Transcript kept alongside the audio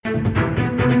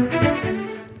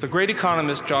The great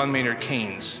economist John Maynard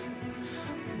Keynes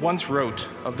once wrote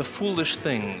of the foolish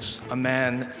things a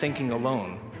man thinking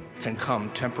alone can come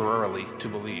temporarily to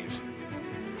believe.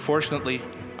 Fortunately,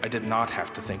 I did not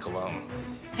have to think alone.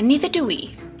 And neither do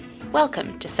we.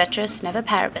 Welcome to Ceteris Never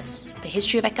Paribus, the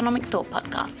History of Economic Thought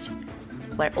podcast,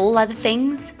 where all other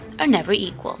things are never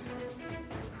equal.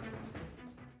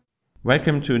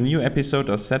 Welcome to a new episode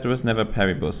of Ceteris Never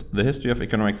Paribus, the History of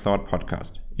Economic Thought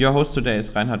podcast. Your host today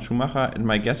is Reinhard Schumacher, and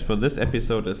my guest for this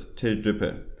episode is Till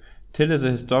Düppe. Till is a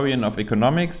historian of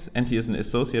economics, and he is an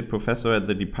associate professor at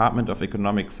the Department of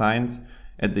Economic Science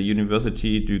at the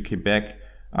Université du Québec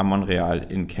à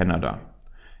Montréal in Canada.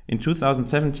 In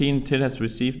 2017, Till has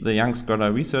received the Young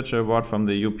Scholar Researcher Award from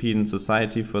the European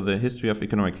Society for the History of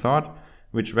Economic Thought,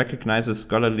 which recognizes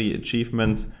scholarly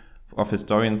achievements of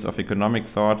historians of economic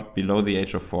thought below the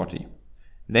age of 40.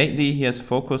 Lately, he has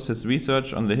focused his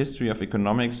research on the history of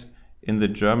economics in the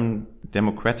German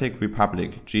Democratic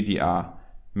Republic, GDR,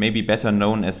 maybe better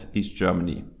known as East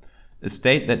Germany, a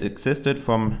state that existed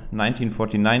from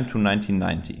 1949 to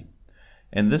 1990.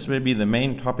 And this will be the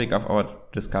main topic of our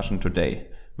discussion today.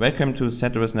 Welcome to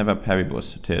Ceteris Never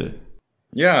Paribus, Till.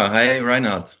 Yeah, hi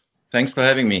Reinhard. Thanks for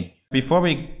having me. Before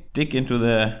we dig into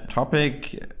the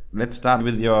topic, let's start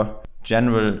with your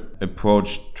general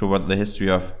approach toward the history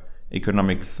of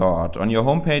economic thought. On your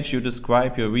homepage, you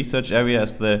describe your research area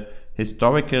as the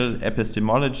historical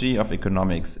epistemology of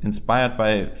economics, inspired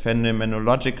by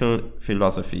phenomenological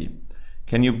philosophy.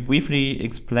 Can you briefly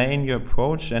explain your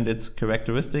approach and its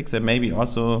characteristics, and maybe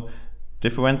also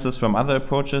differences from other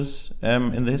approaches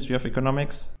in the history of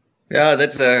economics? Yeah,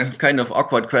 that's a kind of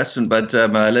awkward question, but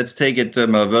let's take it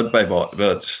word by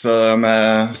word. So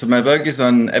my work is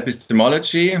on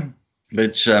epistemology,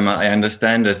 which I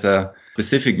understand as a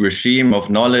specific regime of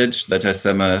knowledge that has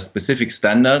some specific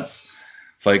standards.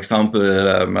 For example,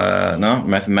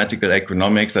 mathematical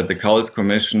economics at the Cowles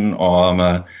Commission,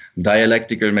 or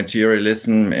dialectical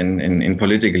materialism in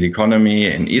political economy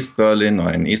in East Berlin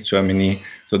or in East Germany.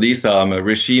 So these are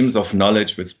regimes of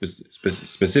knowledge with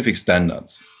specific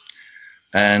standards.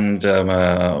 And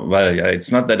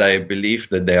it's not that I believe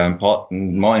that they are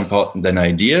more important than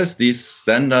ideas, these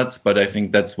standards, but I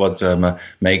think that's what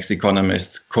makes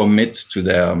economists commit to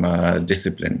their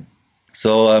discipline.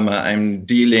 So I'm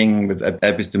dealing with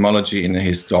epistemology in a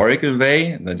historical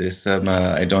way. That is,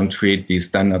 I don't treat these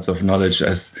standards of knowledge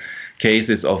as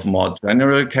cases of more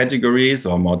general categories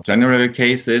or more general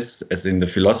cases, as in the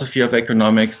philosophy of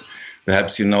economics.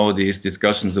 Perhaps you know these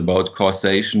discussions about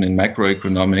causation in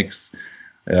macroeconomics,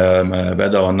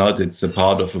 whether or not it's a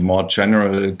part of a more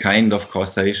general kind of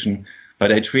causation.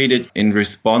 But I treat it in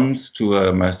response to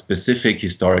a specific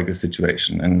historical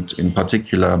situation. And in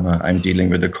particular, I'm dealing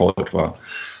with the Cold War.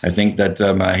 I think that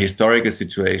historical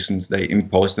situations, they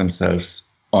impose themselves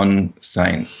on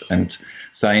science. And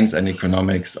science and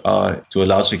economics are, to a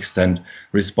large extent,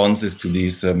 responses to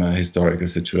these historical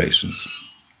situations.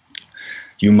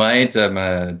 You might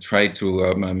try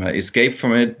to escape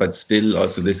from it, but still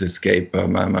also this escape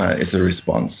is a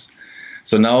response.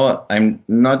 So now I'm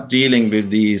not dealing with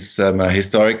these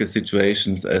historical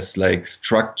situations as like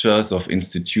structures of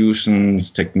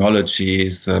institutions,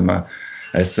 technologies,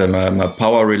 as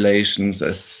power relations,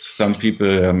 as some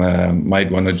people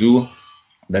might want to do,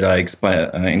 that are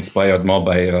inspired more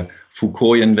by a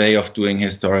Foucaultian way of doing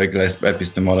historical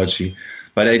epistemology.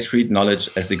 But I treat knowledge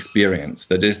as experience.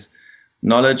 That is,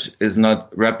 knowledge is not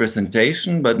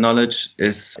representation, but knowledge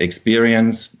is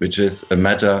experience, which is a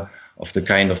matter of the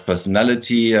kind of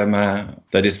personality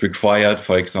that is required.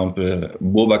 For example,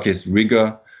 Bourbak's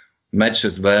rigor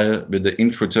matches well with the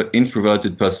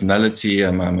introverted personality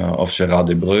of Gérard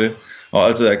Debreu, or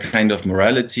also a kind of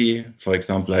morality. For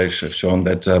example, I have shown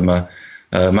that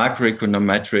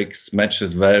macroeconometrics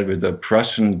matches well with the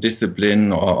Prussian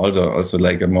discipline, or also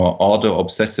like a more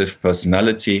order-obsessive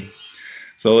personality.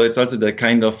 So it's also the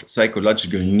kind of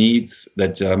psychological needs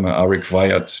that are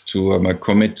required to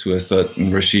commit to a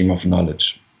certain regime of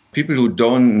knowledge. People who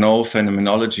don't know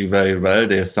phenomenology very well,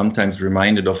 they are sometimes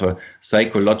reminded of a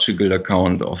psychological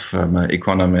account of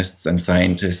economists and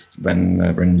scientists when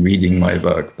reading my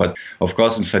work. But of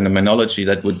course, in phenomenology,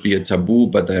 that would be a taboo,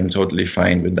 but I'm totally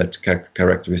fine with that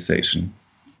characterization.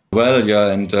 Well,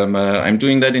 yeah, and I'm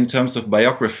doing that in terms of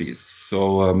biographies.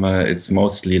 So it's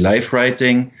mostly life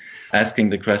writing, asking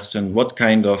the question, what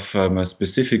kind of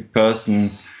specific person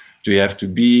do you have to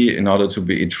be in order to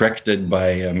be attracted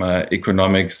by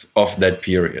economics of that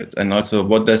period? And also,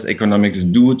 what does economics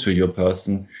do to your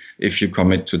person if you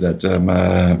commit to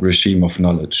that regime of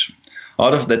knowledge?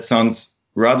 All of that sounds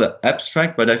rather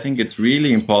abstract, but I think it's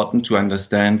really important to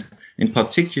understand in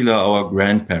particular our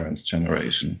grandparents'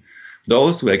 generation.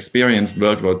 Those who experienced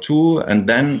World War II and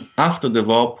then after the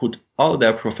war put all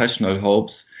their professional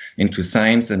hopes into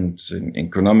science and in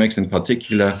economics in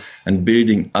particular, and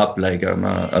building up like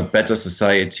a better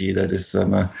society that is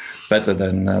better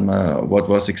than what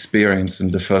was experienced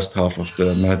in the first half of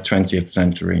the 20th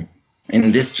century.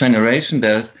 In this generation,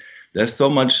 there's so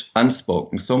much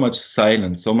unspoken, so much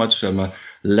silence, so much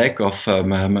lack of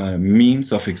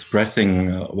means of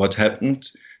expressing what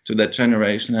happened to that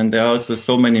generation, and there are also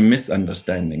so many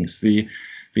misunderstandings. We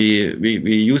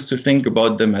used to think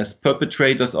about them as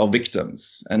perpetrators or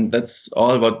victims, and that's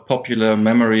all what popular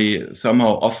memory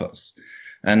somehow offers.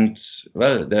 And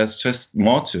well, there's just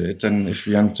more to it. And if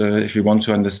we want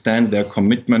to understand their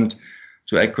commitment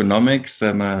to economics,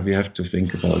 we have to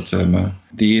think about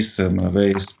these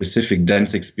very specific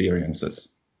dense experiences.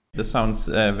 This sounds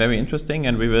very interesting,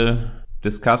 and we will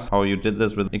discuss how you did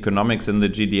this with economics in the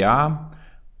GDR.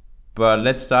 But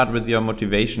let's start with your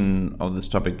motivation of this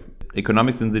topic.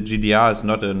 Economics in the GDR is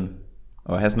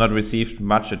has not received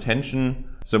much attention.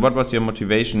 So what was your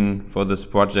motivation for this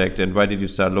project, and why did you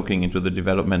start looking into the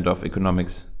development of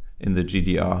economics in the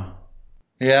GDR?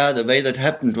 Yeah, the way that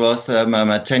happened was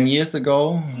 10 years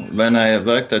ago when I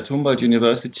worked at Humboldt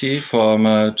University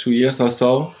for 2 years or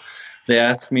so. They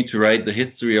asked me to write the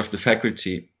history of the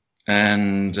faculty,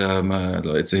 and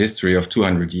it's a history of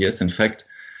 200 years, in fact.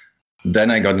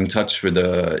 Then I got in touch with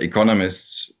the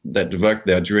economists that worked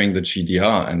there during the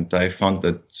GDR, and I found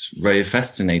that very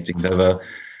fascinating. They were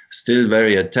still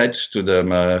very attached to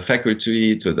the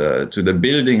faculty, to the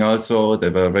building also. They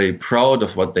were very proud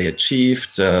of what they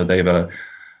achieved. They were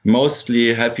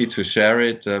mostly happy to share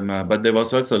it, but there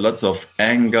was also lots of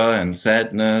anger and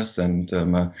sadness, and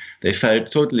they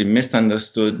felt totally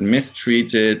misunderstood,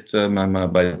 mistreated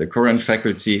by the current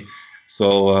faculty.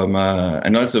 So,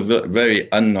 and also very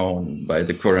unknown by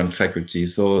the current faculty.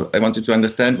 So I wanted to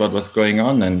understand what was going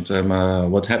on and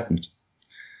what happened.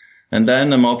 And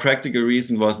then a more practical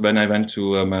reason was when I went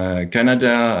to Canada,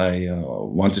 I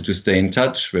wanted to stay in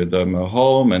touch with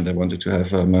home, and I wanted to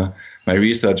have my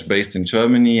research based in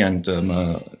Germany. And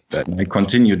then I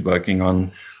continued working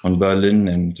on Berlin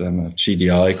and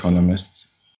GDR economists.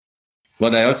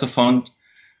 What I also found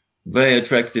very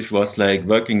attractive was like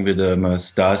working with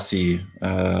Stasi,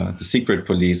 the secret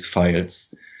police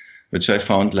files, which I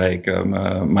found like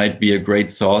might be a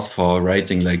great source for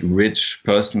writing like rich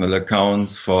personal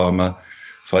accounts for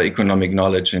economic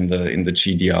knowledge in the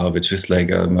GDR, which is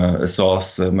like a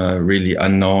source really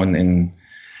unknown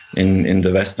in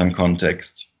the Western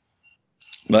context.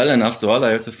 Well, and after all,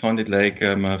 I also found it like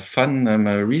fun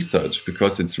research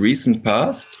because it's recent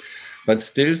past, but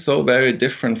still so very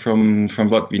different from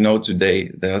what we know today.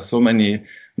 There are so many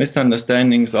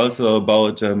misunderstandings also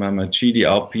about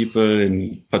GDR people,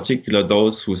 in particular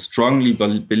those who strongly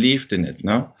believed in it.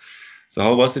 No, so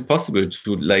how was it possible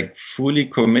to like fully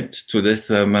commit to this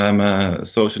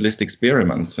socialist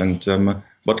experiment? And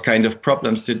what kind of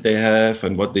problems did they have,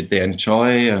 and what did they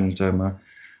enjoy?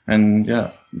 And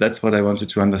yeah, that's what I wanted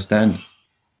to understand.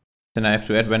 And I have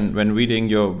to add, when reading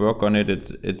your work on it,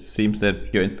 it seems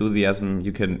that your enthusiasm,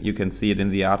 you can see it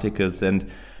in the articles.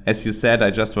 And as you said, I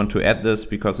just want to add this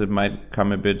because it might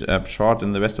come a bit short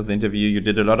in the rest of the interview. You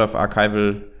did a lot of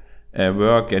archival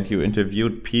work, and you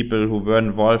interviewed people who were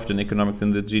involved in economics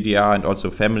in the GDR, and also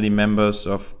family members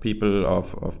of people,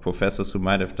 of professors who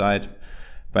might have died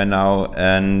by now.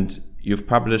 And you've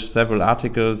published several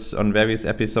articles on various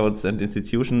episodes and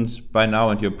institutions by now,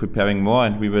 and you're preparing more,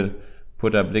 and we will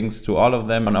put up links to all of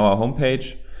them on our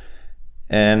homepage.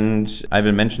 And I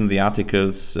will mention the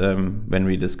articles when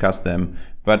we discuss them.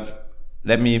 But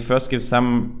let me first give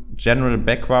some general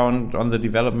background on the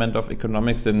development of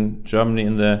economics in Germany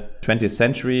in the 20th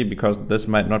century, because this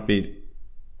might not be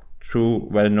too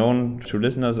well known to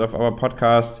listeners of our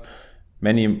podcast.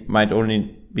 Many might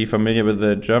only be familiar with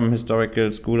the German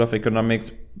Historical School of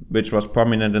Economics, which was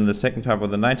prominent in the second half of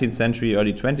the 19th century,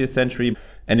 early 20th century.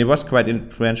 And it was quite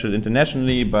influential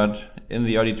internationally, but in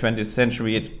the early 20th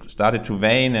century it started to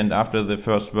wane. And after the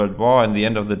First World War and the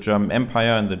end of the German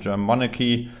Empire and the German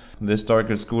monarchy, the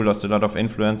historical school lost a lot of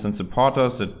influence and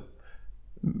supporters. It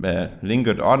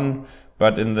lingered on,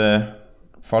 but in the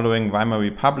following Weimar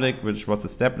Republic, which was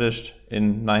established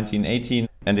in 1918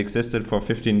 and existed for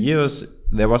 15 years,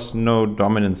 there was no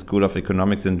dominant school of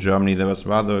economics in Germany. There was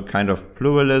rather a kind of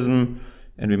pluralism,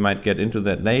 and we might get into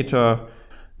that later.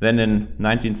 Then in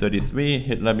 1933,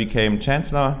 Hitler became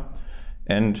chancellor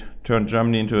and turned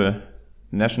Germany into a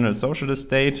national socialist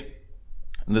state.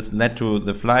 This led to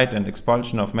the flight and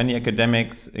expulsion of many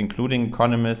academics, including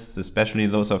economists, especially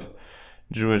those of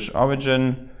Jewish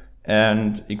origin.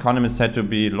 and economists had to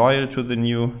be loyal to the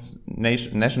new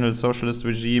National Socialist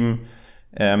regime.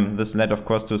 This led, of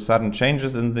course, to sudden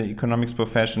changes in the economics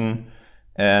profession,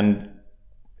 and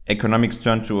economics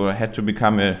had to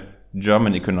become a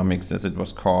German economics, as it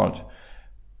was called.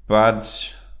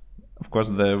 But of course,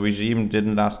 the regime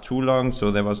didn't last too long,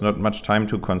 so there was not much time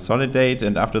to consolidate.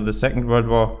 And after the Second World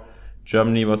War,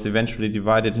 Germany was eventually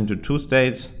divided into two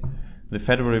states. The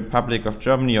Federal Republic of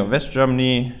Germany, or West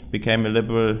Germany, became a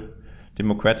liberal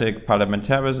democratic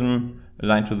parliamentarism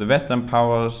aligned to the Western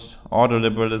powers.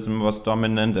 Ordoliberalism was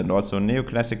dominant, and also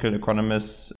neoclassical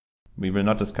economists. We will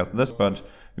not discuss this, but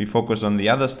we focus on the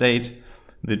other state,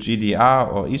 the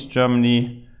GDR, or East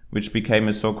Germany, which became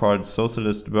a so-called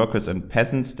socialist workers' and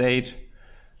peasant state,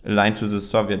 aligned to the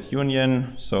Soviet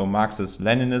Union. So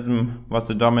Marxist-Leninism was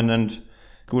the dominant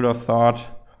school of thought.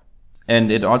 And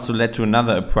it also led to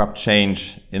another abrupt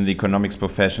change in the economics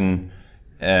profession.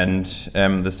 And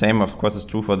the same, of course, is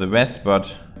true for the West,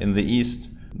 but in the East,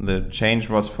 the change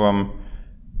was from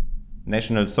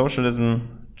National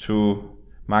Socialism to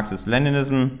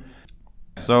Marxist-Leninism.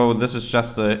 So this is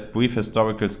just a brief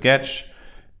historical sketch.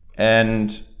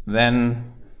 And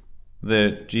then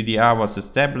the GDR was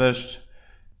established,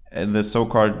 the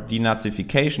so-called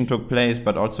denazification took place,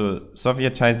 but also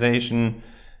Sovietization.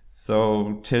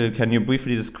 So, Till, can you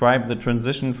briefly describe the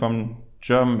transition from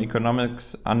German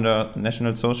economics under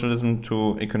National Socialism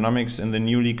to economics in the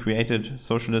newly created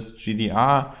socialist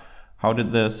GDR? How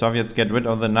did the Soviets get rid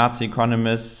of the Nazi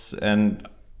economists, and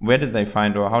where did they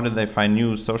find, or how did they find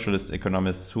new socialist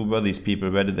economists? Who were these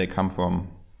people? Where did they come from?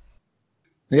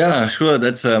 Yeah, sure.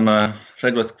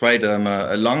 That was quite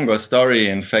a longer story.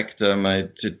 In fact,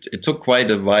 it took quite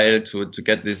a while to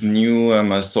get this new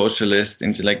socialist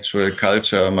intellectual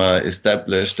culture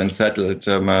established and settled.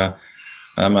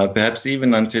 Perhaps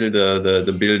even until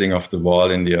the building of the wall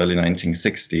in the early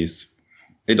 1960s.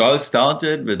 It all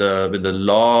started with the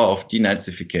law of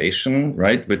denazification,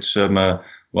 right, which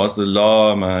was a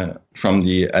law from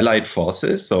the Allied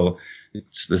forces. So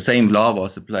it's the same law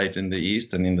was applied in the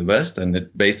East and in the West, and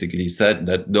it basically said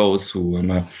that those who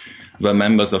were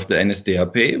members of the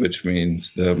NSDAP, which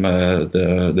means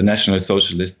the National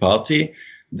Socialist Party,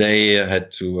 they had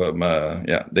to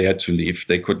leave.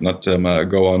 They could not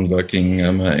go on working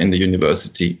in the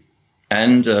university,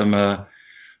 and the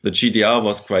GDR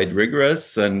was quite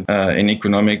rigorous. And in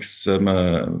economics,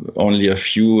 only a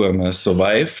few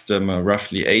survived.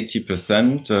 Roughly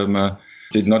 80%.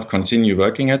 Did not continue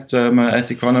working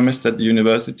as economists at the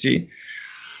university.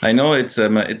 I know it's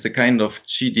a kind of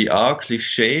GDR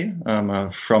cliche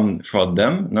for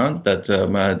them, no? That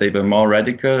they were more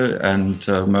radical and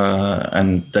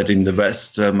that in the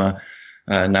West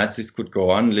Nazis could go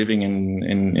on living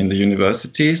in the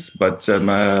universities. But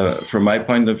from my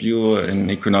point of view in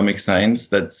economic science,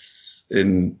 that's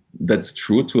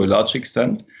true to a large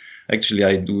extent. Actually,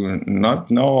 I do not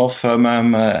know of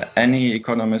any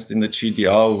economist in the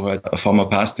GDR who had a former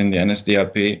past in the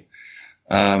NSDAP.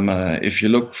 If you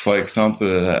look, for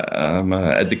example,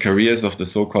 at the careers of the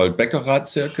so-called Beckerrat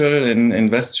circle in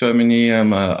West Germany,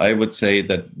 I would say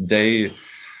that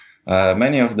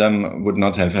many of them would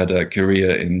not have had a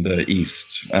career in the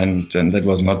East. And that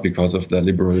was not because of their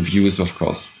liberal views, of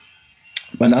course.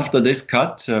 But after this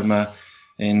cut,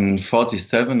 in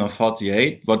 47 or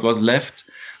 48, what was left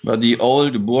were the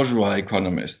old bourgeois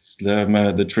economists,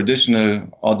 the traditional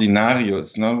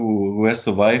ordinarios, who has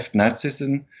survived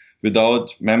Nazism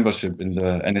without membership in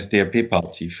the NSDAP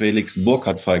party. Felix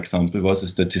Burkhardt, for example, was a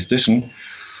statistician,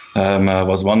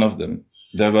 was one of them.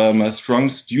 There were strong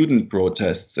student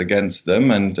protests against them,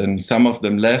 and some of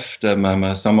them left,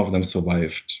 some of them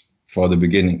survived for the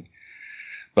beginning.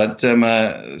 But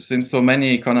since so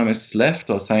many economists left,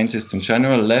 or scientists in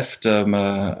general left,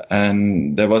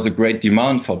 and there was a great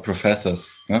demand for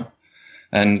professors.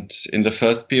 And in the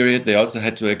first period, they also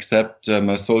had to accept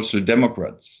social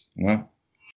democrats.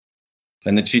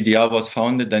 When the GDR was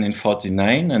founded then in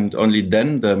 49, and only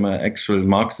then the actual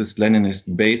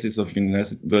Marxist-Leninist basis of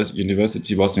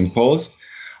university was imposed.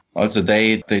 Also,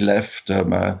 they left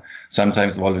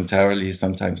sometimes voluntarily,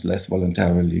 sometimes less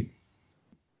voluntarily.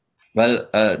 Well,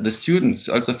 the students,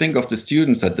 also think of the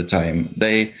students at the time.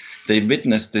 They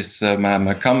witnessed this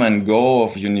come and go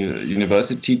of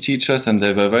university teachers, and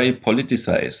they were very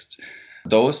politicized.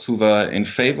 Those who were in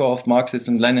favor of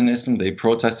Marxism, Leninism, they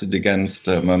protested against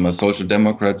social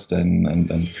democrats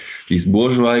and these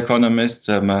bourgeois economists.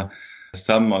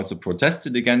 Some also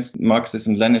protested against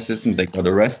Marxism, Leninism. They got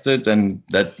arrested, and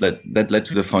that led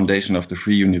to the foundation of the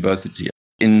Free University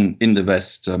in the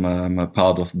West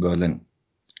part of Berlin.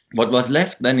 What was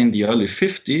left then in the early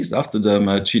 50s, after the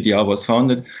GDR was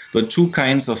founded, were two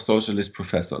kinds of socialist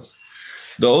professors.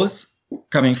 Those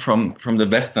coming from the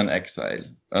Western exile.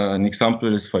 An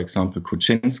example is, for example,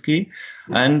 Kuczynski,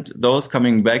 and those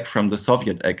coming back from the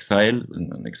Soviet exile.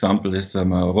 An example is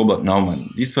Robert Naumann.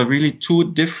 These were really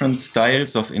two different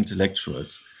styles of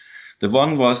intellectuals. The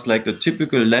one was like the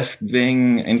typical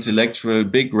left-wing intellectual,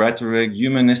 big rhetoric,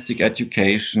 humanistic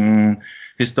education,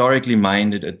 historically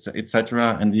minded,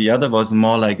 etc. And the other was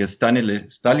more like a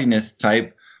Stalinist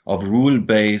type of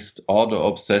rule-based,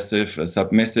 order-obsessive,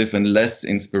 submissive, and less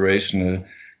inspirational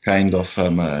kind of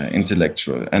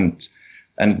intellectual. And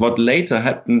what later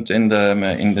happened in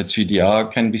the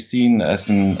GDR can be seen as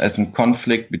a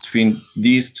conflict between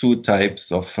these two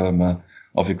types of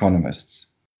economists.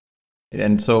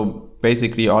 And so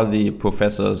basically all the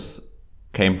professors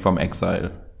came from exile,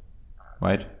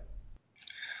 right?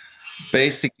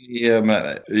 Basically,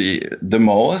 the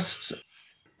most,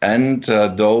 and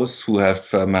those who have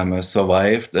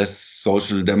survived as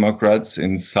social democrats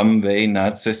in some way,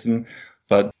 Nazism.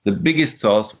 But the biggest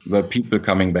source were people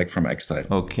coming back from exile.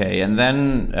 Okay, and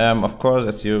then, of course,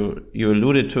 as you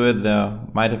alluded to it, there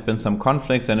might have been some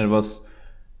conflicts, and it was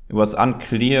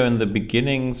unclear in the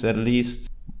beginnings, at least,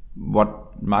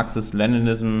 what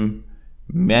Marxist-Leninism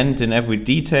meant in every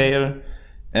detail.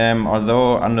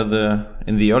 Although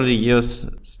in the early years,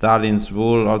 Stalin's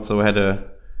rule also had a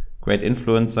great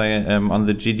influence on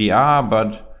the GDR,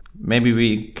 but maybe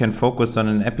we can focus on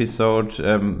an episode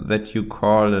that you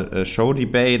call a show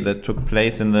debate that took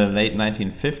place in the late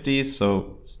 1950s,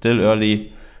 so still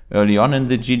early on in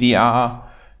the GDR.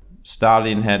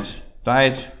 Stalin had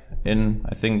died in,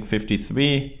 I think,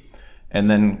 1953. And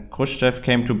then Khrushchev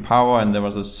came to power, and there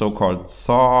was a so-called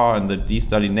thaw and the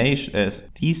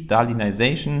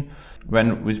de-Stalinization,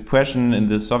 when repression in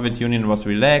the Soviet Union was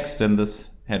relaxed, and this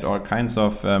had all kinds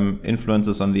of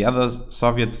influences on the other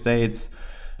Soviet states.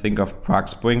 Think of Prague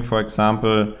Spring, for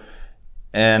example.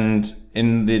 And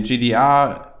in the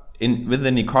GDR,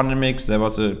 within economics, there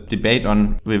was a debate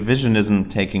on revisionism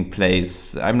taking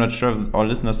place. I'm not sure if our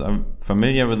listeners are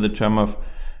familiar with the term of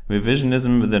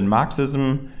revisionism within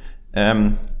Marxism.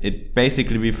 It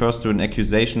basically refers to an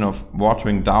accusation of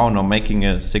watering down or making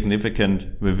a significant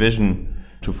revision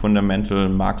to fundamental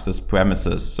Marxist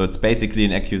premises. So it's basically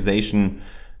an accusation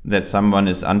that someone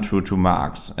is untrue to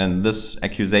Marx. And this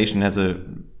accusation has a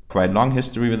quite long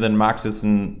history within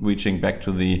Marxism, reaching back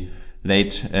to the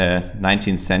late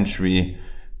 19th century,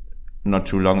 not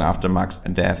too long after Marx's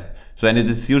death. So, and it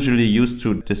is usually used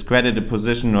to discredit a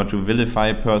position or to vilify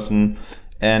a person.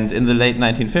 And in the late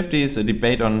 1950s, a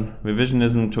debate on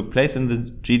revisionism took place in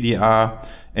the GDR,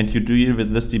 and you deal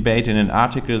with this debate in an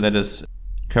article that is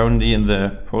currently in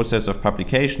the process of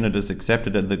publication. It is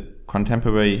accepted at the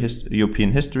Contemporary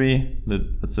European History,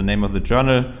 that's the name of the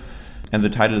journal, and the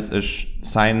title is A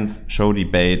Science Show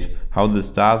Debate, How the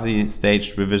Stasi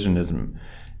Staged Revisionism.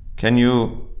 Can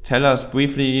you tell us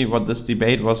briefly what this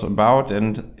debate was about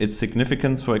and its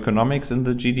significance for economics in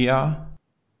the GDR?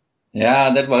 Yeah,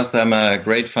 that was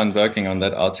great fun working on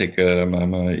that article,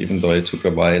 even though it took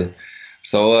a while.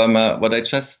 So what I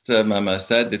just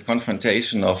said, this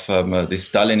confrontation of the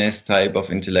Stalinist type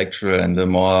of intellectual and the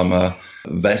more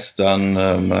Western,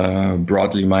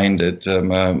 broadly minded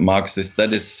Marxist,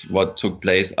 that is what took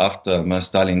place after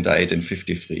Stalin died in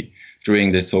 1953,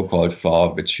 during the so-called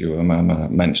thaw, which you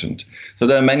mentioned. So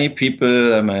there are many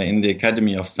people in the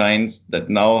Academy of Science that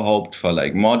now hoped for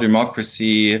like more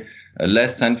democracy, a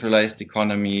less centralized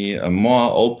economy, a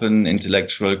more open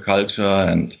intellectual culture,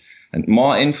 and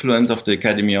more influence of the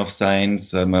Academy of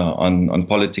Science on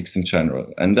politics in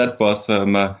general. And that was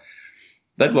a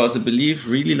belief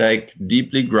really like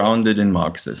deeply grounded in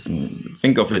Marxism.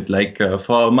 Think of it like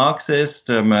for a Marxist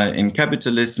in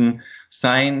capitalism,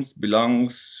 science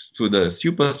belongs to the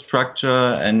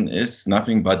superstructure and is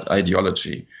nothing but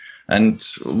ideology. And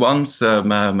once the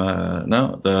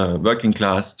working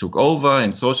class took over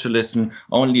in socialism,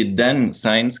 only then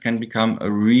science can become a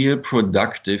real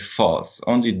productive force.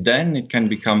 Only then it can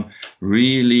become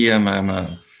really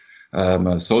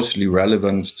socially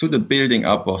relevant to the building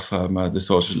up of the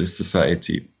socialist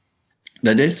society.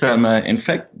 That is, in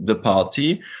fact, the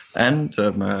party and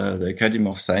the Academy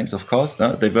of Science, of course,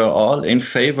 they were all in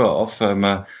favor of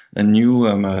a new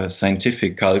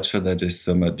scientific culture that is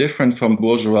different from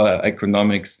bourgeois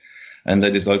economics, and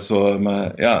that is also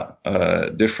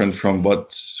different from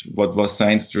what was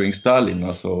science during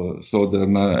Stalin. So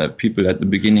the people at the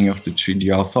beginning of the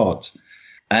GDR thought.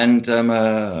 And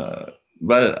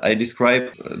well, I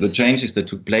describe the changes that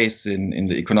took place in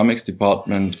the economics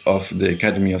department of the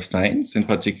Academy of Science, in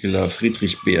particular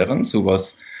Friedrich Behrens, who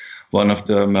was one of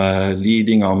the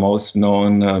leading or most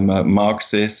known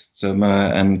Marxists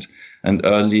and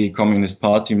early Communist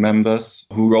Party members,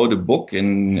 who wrote a book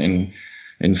in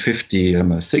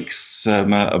 1956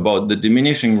 about the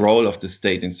diminishing role of the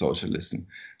state in socialism.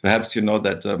 Perhaps you know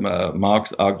that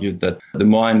Marx argued that the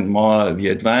more and more we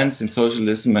advance in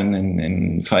socialism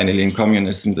and finally in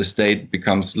communism, the state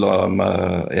becomes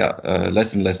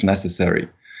less and less necessary.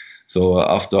 So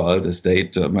after all, the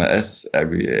state, as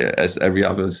every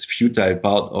other futile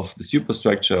part of the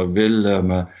superstructure,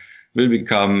 will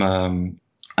become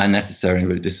unnecessary and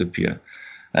will disappear.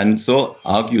 And so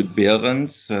argued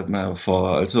Behrens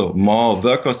for also more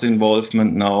workers'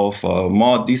 involvement now, for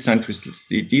more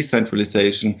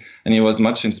decentralization, and he was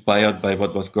much inspired by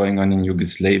what was going on in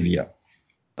Yugoslavia.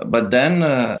 But then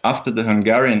after the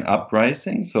Hungarian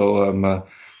uprising, so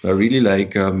really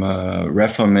like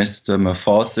reformist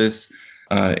forces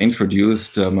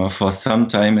introduced for some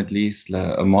time at least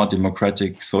a more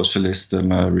democratic socialist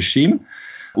regime.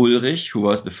 Ulrich, who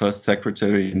was the first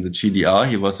secretary in the GDR,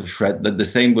 he was afraid that the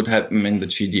same would happen in the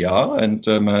GDR and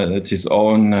that his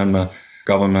own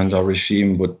government or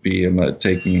regime would be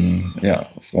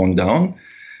thrown down.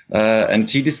 And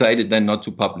he decided then not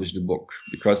to publish the book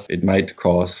because it might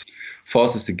cause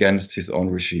forces against his own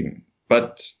regime.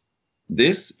 But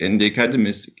this, in the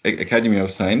Academy of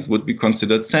Science, would be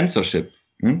considered censorship,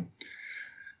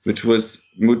 which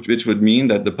would mean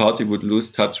that the party would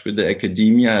lose touch with the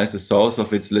academia as a source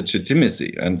of its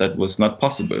legitimacy, and that was not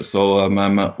possible. So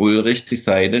Ulrich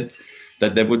decided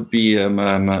that there would be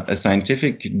a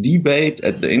scientific debate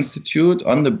at the institute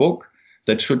on the book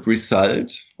that should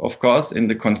result, of course, in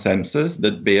the consensus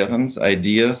that Behrens'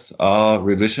 ideas are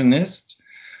revisionist,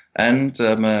 and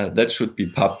that should be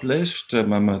published to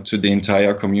the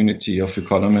entire community of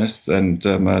economists and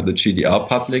the GDR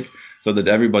public, so that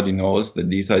everybody knows that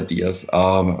these ideas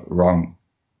are wrong.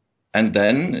 And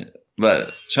then, well,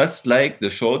 just like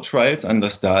the show trials under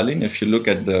Stalin, if you look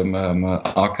at the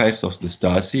archives of the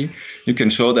Stasi, you can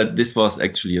show that this was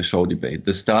actually a show debate.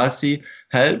 The Stasi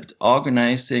helped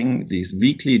organizing these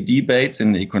weekly debates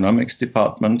in the economics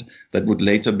department that would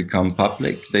later become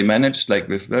public. They managed, like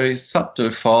with very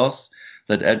subtle force,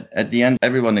 that at the end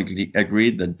everyone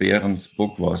agreed that Behrens'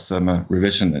 book was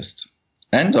revisionist.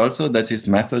 And also that his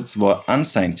methods were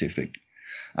unscientific.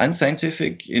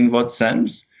 Unscientific in what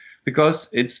sense? Because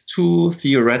it's too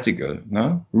theoretical.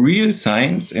 No? Real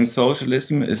science in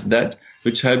socialism is that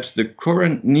which helps the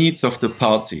current needs of the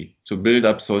party to build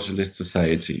up socialist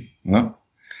society. No?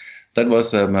 That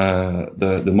was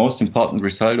the most important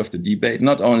result of the debate.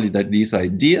 Not only that these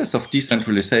ideas of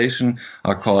decentralization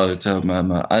are called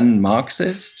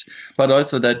un-Marxist, but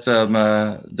also that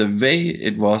the way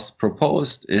it was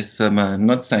proposed is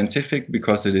not scientific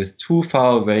because it is too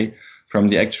far away from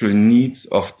the actual needs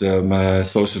of the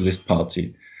Socialist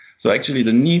Party. So actually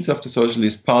the needs of the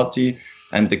Socialist Party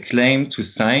and the claim to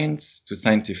science, to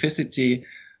scientificity,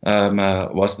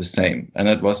 was the same, and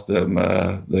that was the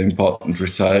important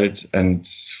result and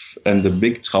the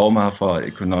big trauma for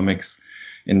economics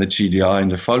in the GDR in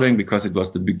the following, because it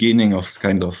was the beginning of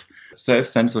kind of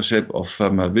self-censorship of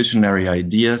visionary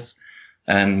ideas,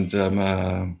 and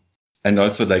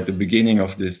also like the beginning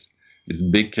of this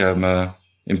big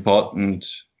important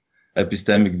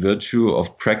epistemic virtue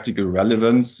of practical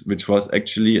relevance, which was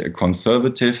actually a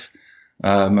conservative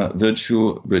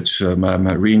virtue which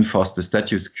reinforced the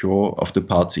status quo of the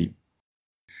party.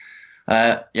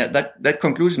 That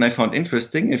conclusion I found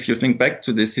interesting. If you think back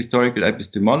to this historical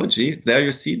epistemology, there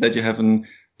you see that you have an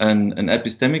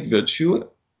epistemic virtue,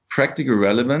 practical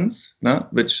relevance,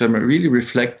 which really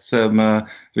reflects,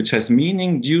 which has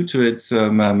meaning due to its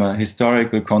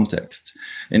historical context.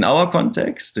 In our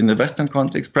context, in the Western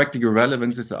context, practical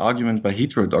relevance is an argument by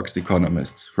heterodox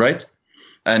economists, right?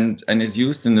 And is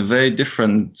used in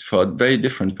for very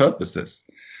different purposes.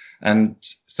 And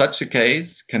such a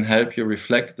case can help you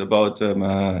reflect about,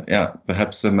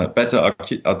 perhaps better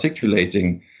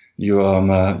articulating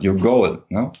your goal.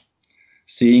 No?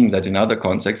 Seeing that in other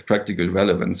contexts, practical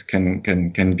relevance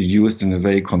can be used in a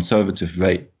very conservative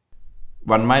way.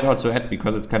 One might also add,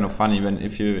 because it's kind of funny,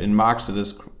 in Marx it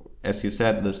is, as you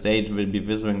said, the state will be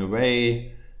withering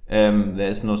away. There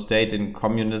is no state in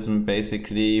communism,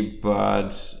 basically,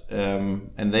 but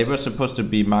and they were supposed to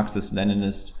be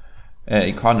Marxist-Leninist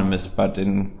economists, but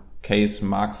in case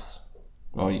Marx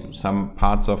or some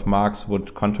parts of Marx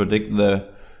would contradict the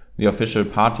official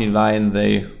party line,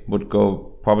 they would go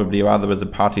probably rather with the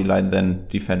party line than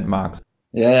defend Marx.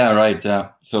 Yeah, right. Yeah.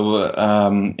 So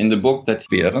in the book that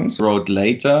Behrens wrote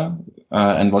later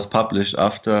and was published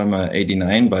after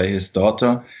 1989 by his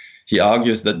daughter, he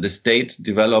argues that the state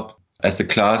developed as a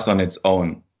class on its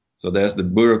own. So there's the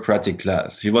bureaucratic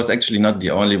class. He was actually not the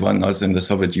only one. Also in the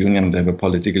Soviet Union, there were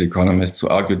political economists who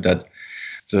argued that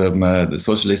the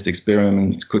socialist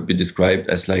experiment could be described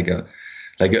as like an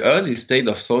early state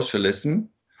of socialism,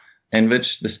 in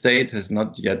which the state has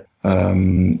not yet,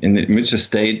 in which the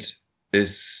state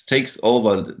takes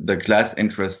over the class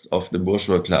interests of the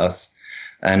bourgeois class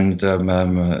and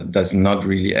does not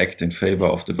really act in favor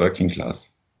of the working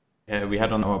class. We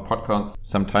had on our podcast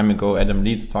some time ago Adam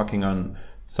Leeds talking on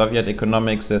Soviet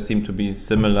economics. There seem to be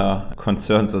similar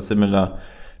concerns or similar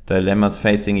dilemmas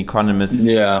facing economists.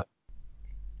 Yeah.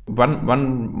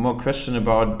 One more question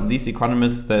about these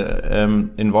economists that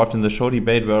involved in the show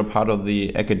debate were part of the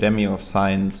Academy of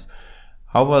Science.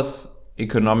 How was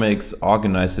economics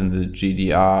organized in the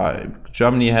GDR?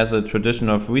 Germany has a tradition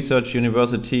of research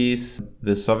universities.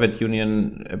 The Soviet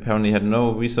Union apparently had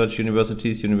no research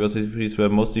universities. Universities were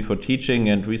mostly for teaching,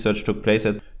 and research took place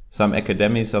at some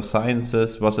academies of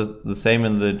sciences. Was it the same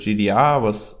in the GDR?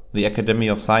 Was the Academy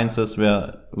of Sciences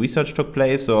where research took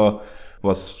place, or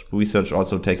was research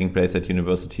also taking place at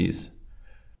universities?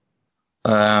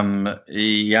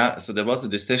 Yeah, so there was a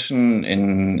decision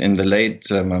in the late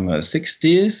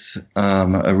 60s,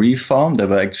 a reform. There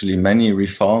were actually many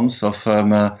reforms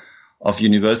of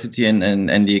university and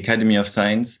the Academy of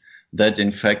Science, that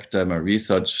in fact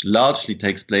research largely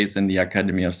takes place in the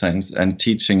Academy of Science and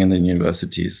teaching in the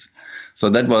universities. So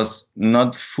that was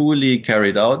not fully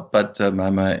carried out, but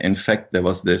in fact there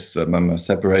was this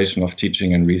separation of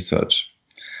teaching and research.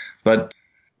 But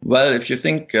well, if you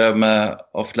think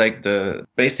of like the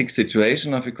basic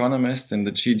situation of economists in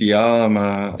the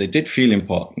GDR, they did feel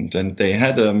important, and they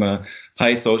had a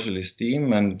high social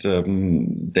esteem, and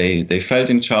they felt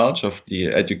in charge of the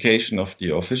education of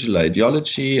the official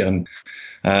ideology, and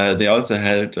they also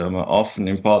held often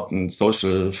important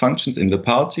social functions in the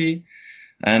party,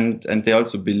 and they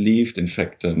also believed, in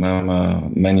fact,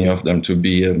 many of them to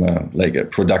be like a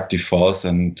productive force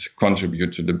and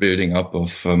contribute to the building up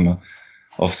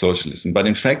of socialism. But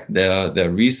in fact, their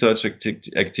research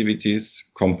activities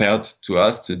compared to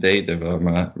us today, they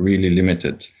were really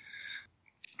limited.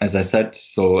 As I said,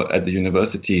 so at the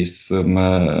universities,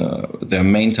 their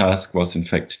main task was in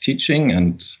fact teaching,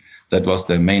 and that was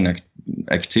their main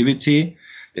activity.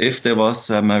 If there was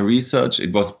research,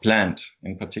 it was planned,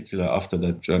 in particular after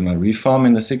that reform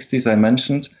in the 60s I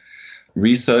mentioned.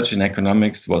 Research in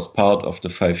economics was part of the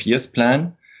 5 years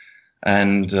plan.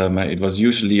 And it was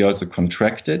usually also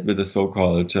contracted with the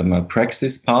so-called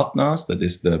praxis partners, that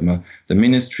is the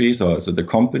ministries or also the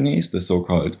companies, the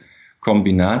so-called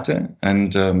Kombinate.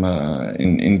 And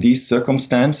in these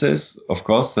circumstances, of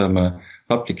course,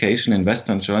 publication in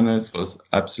Western journals was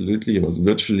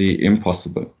virtually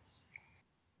impossible.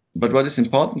 But what is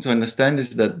important to understand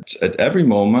is that at every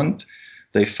moment,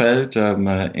 they felt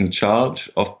in charge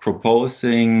of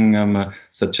proposing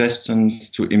suggestions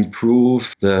to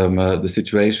improve the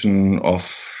situation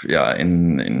of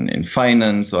in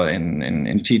finance or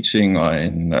in teaching or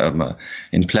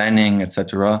in planning,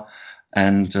 etc.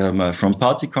 And from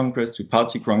party congress to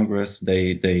party congress,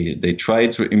 they try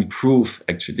to improve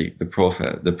actually the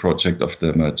project of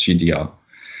the GDR.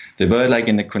 They were like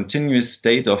in a continuous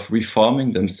state of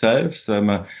reforming themselves,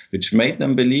 which made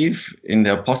them believe in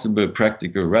their possible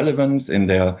practical relevance, in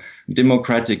their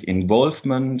democratic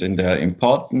involvement, in their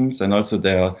importance, and also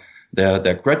their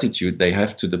gratitude they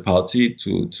have to the party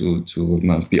to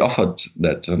be offered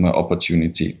that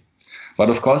opportunity. But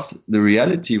of course, the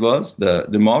reality was the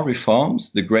more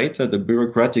reforms, the greater the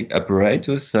bureaucratic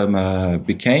apparatus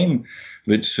became,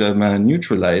 which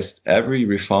neutralized every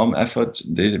reform effort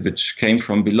which came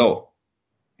from below.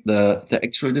 The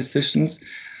actual decisions,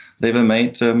 they were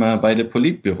made by the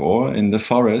Politburo in the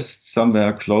forest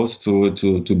somewhere close to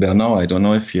Bernau. I don't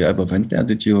know if you ever went there.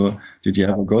 Did you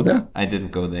ever go there? I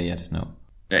didn't go there yet, no.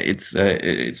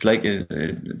 It's like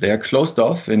they are closed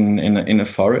off in a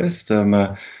forest,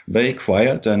 very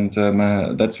quiet, and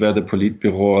that's where the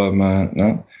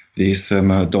Politburo, these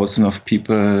dozen of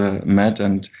people met,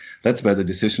 and that's where the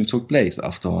decision took place,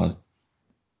 after all.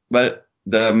 Well,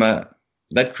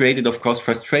 that created, of course,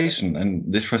 frustration, and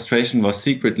this frustration was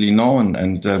secretly known,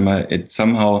 and it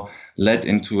somehow led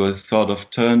into a sort of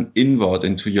turn inward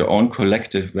into your own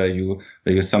collective, where you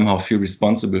somehow feel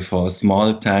responsible for a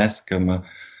small task at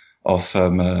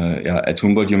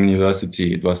Humboldt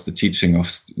University. It was the teaching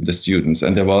of the students,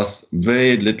 and there was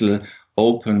very little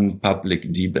open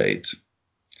public debate.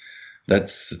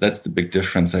 That's the big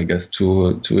difference, I guess,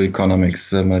 to economics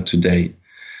today.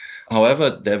 However,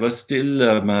 there was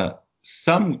still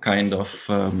some kind of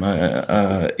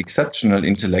exceptional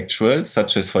intellectuals,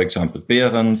 such as, for example,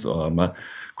 Behrens or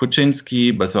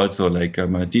Kuczynski, but also like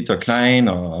Dieter Klein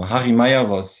or Harry Meyer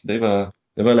they were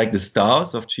like the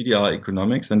stars of GDR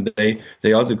economics, and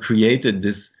they also created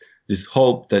this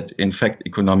hope that in fact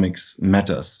economics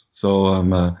matters. So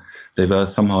they were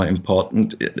somehow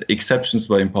important. Exceptions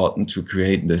were important to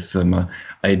create this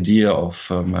idea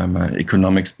of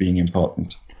economics being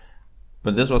important.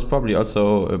 But this was probably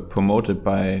also promoted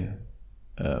by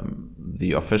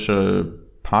the official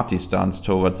party stance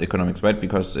towards economics, right?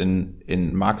 Because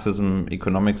in Marxism,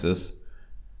 economics is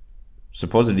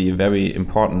supposedly a very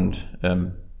important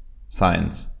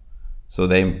science. So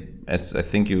they, as I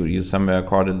think you somewhere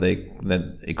recorded,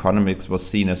 that economics was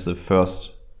seen as the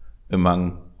first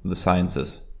among the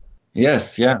sciences.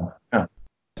 Yes, yeah.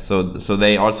 So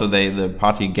the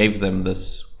party gave them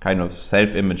this kind of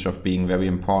self-image of being very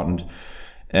important.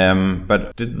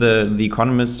 But did the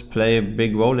economists play a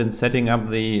big role in setting up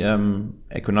the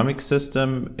economic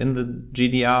system in the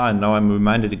GDR? And now I'm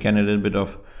reminded again a little bit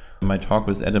of my talk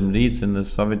with Adam Leeds in the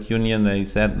Soviet Union. He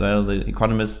said, well, the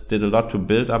economists did a lot to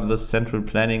build up the central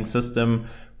planning system,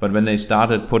 but when they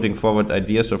started putting forward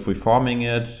ideas of reforming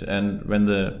it, and when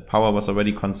the power was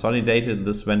already consolidated,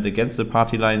 this went against the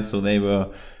party lines, so they were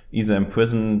either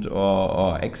imprisoned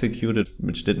or executed,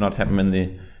 which did not happen in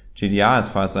the GDR as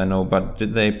far as I know. But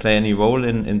did they play any role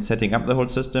in setting up the whole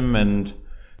system, and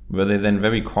were they then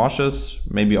very cautious,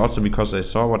 maybe also because they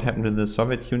saw what happened in the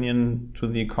Soviet Union to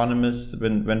the economists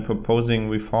when proposing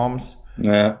reforms?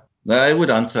 Yeah, I would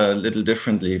answer a little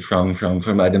differently from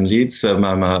Adam Leeds.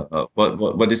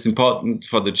 What is important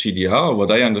for the GDR, what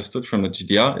I understood from the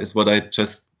GDR, is what I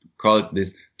just called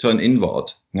this turn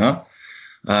inward. Yeah,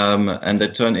 and the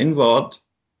turn inward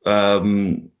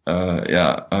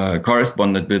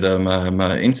corresponded with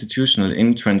institutional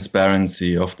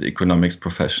intransparency of the economics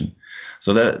profession.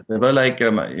 So there were like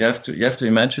you have to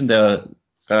imagine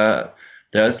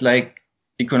there's like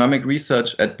economic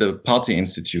research at the party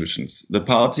institutions. The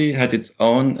party had its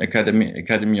own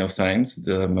Academy of Science,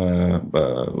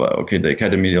 the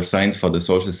Academy of Science for the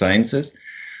Social Sciences.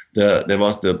 There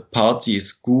was the party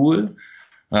school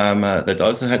that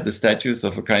also had the status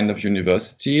of a kind of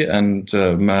university and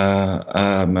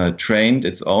trained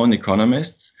its own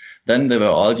economists. Then there were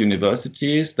all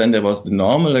universities. Then there was the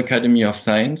normal Academy of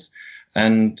Science.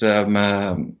 And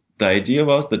the idea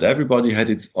was that everybody had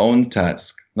its own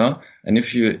task, no? And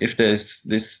if there's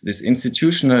this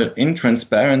institutional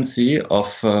intransparency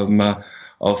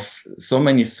of so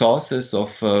many sources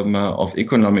of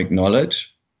economic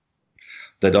knowledge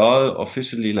that all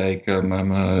officially like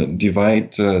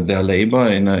divide their labor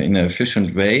in an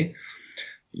efficient way,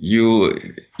 you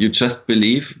just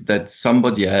believe that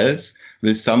somebody else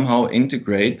will somehow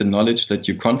integrate the knowledge that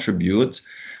you contribute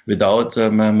without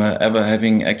ever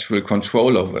having actual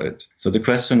control over it. So the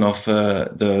question of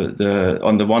the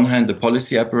on the one hand the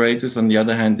policy apparatus, on the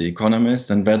other hand the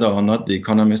economists, and whether or not the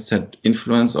economists had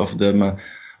influence of them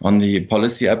on the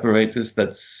policy apparatus,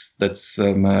 that's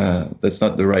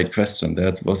not the right question.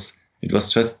 It was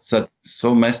just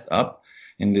so messed up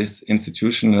in this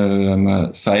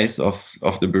institutional size of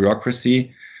the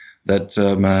bureaucracy that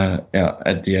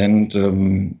at the end,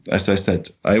 as I said,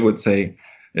 I would say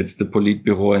it's the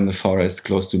Politburo in the forest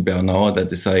close to Bernau that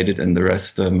decided, and the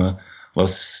rest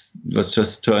was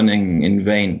just turning in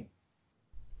vain.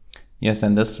 Yes,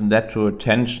 and this led to a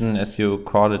tension, as you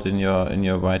call it in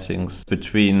your writings,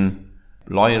 between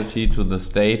loyalty to the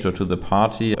state or to the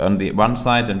party on the one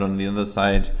side, and on the other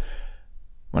side,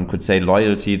 one could say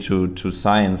loyalty to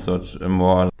science, or a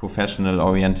more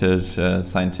professional-oriented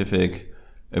scientific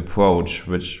approach,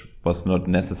 which was not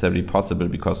necessarily possible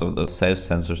because of the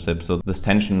self-censorship. So this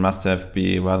tension must have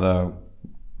been rather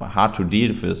hard to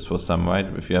deal with for some, right?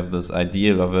 If you have this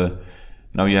ideal of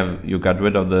now you got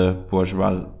rid of the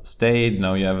bourgeois state,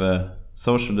 now you have a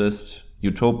socialist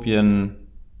utopian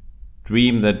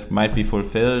dream that might be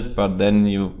fulfilled, but then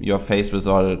you're faced with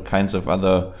all kinds of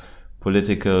other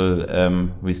political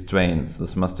restraints.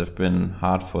 This must have been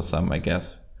hard for some, I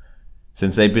guess,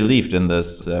 since they believed in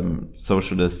this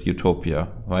socialist utopia,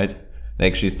 right? They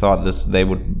actually thought they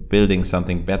would building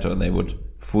something better. They would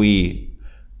free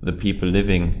the people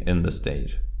living in the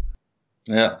state.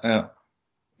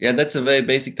 Yeah, that's a very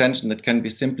basic tension that can be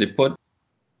simply put.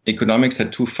 Economics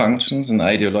had two functions: an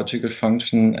ideological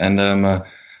function and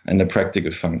a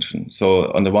practical function.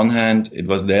 So on the one hand, it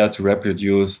was there to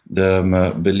reproduce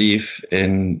the belief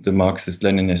in the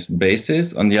Marxist-Leninist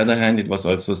basis. On the other hand, it was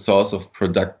also a source of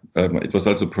it was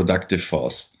also productive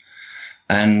force.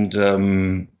 And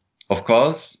of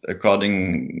course,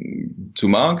 according to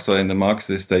Marx, or in the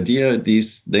Marxist idea,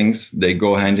 these things, they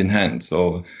go hand in hand.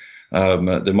 So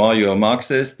the more you're a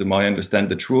Marxist, the more you understand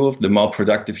the truth, the more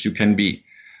productive you can be.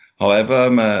 However,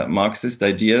 Marxist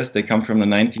ideas, they come from the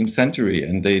 19th century,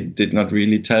 and they did not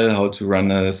really tell how to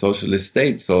run a socialist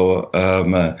state. So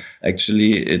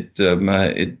actually, it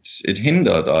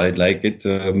hindered,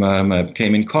 it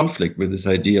came in conflict with this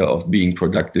idea of being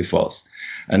productive force.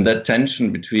 And that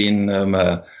tension between,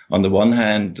 on the one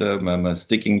hand,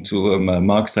 sticking to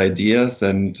Marx ideas,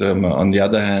 and on the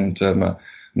other hand,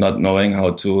 not knowing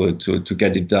how to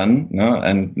get it done,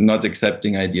 and not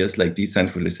accepting ideas like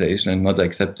decentralization, and not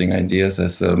accepting ideas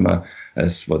as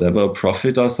whatever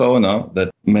profit or so, that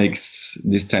makes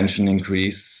this tension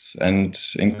increase.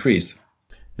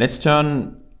 Let's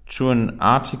turn to an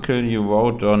article you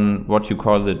wrote on what you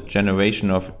call the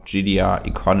generation of GDR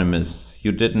economists.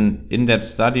 You did an in-depth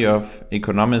study of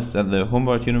economists at the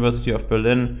Humboldt University of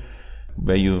Berlin,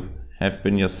 where you have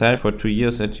been yourself for 2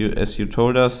 years, as you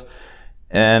told us.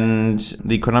 And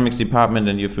the economics department,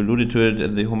 and you've alluded to it,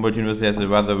 at the Humboldt University has a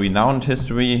rather renowned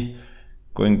history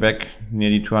going back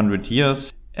nearly 200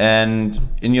 years. And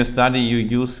in your study, you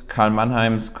use Karl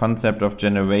Mannheim's concept of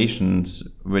generations,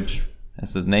 which,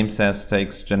 as the name says,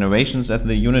 takes generations as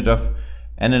the unit of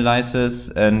analysis.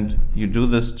 And you do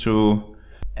this to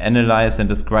analyze and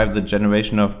describe the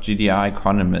generation of GDR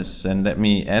economists. And let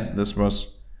me add, this was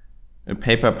a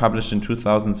paper published in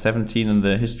 2017 in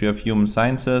the History of Human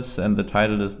Sciences, and the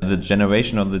title is The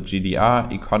Generation of the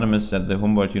GDR Economists at the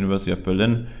Humboldt University of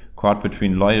Berlin, Caught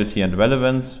Between Loyalty and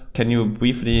Relevance. Can you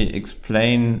briefly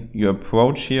explain your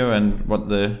approach here and what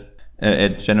the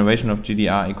generation of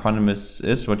GDR economists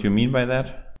is, what you mean by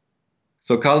that?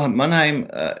 So Karl Mannheim,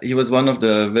 he was one of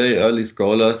the very early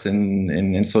scholars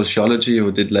in sociology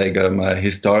who did a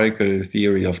historical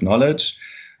theory of knowledge.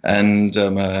 And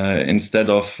instead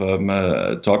of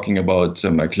talking about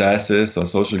classes or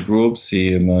social groups,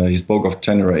 he spoke of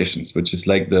generations, which is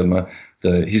like the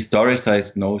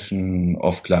historicized notion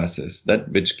of classes, that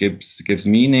which gives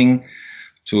meaning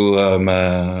to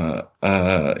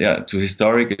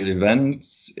historical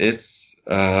events is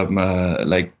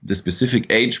like the specific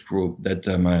age group that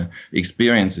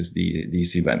experiences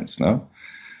these events. No.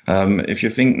 If you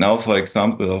think now, for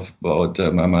example, about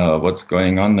what's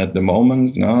going on at the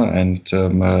moment, and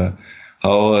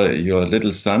how your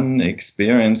little son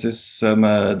experiences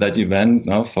that event.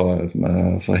 Now, for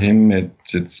him,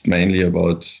 it's mainly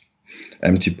about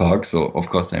empty parks. So, of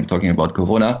course, I'm talking about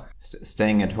Corona.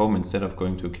 Staying at home instead of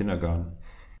going to kindergarten.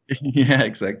 Yeah,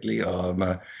 exactly.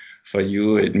 For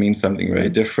you, it means something very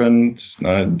different.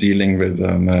 Dealing with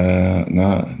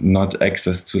not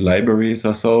access to libraries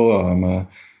or so.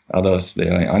 Others, they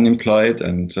are unemployed,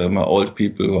 and old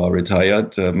people who are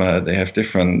retired, they have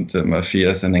different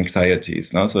fears and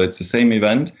anxieties. So it's the same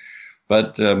event,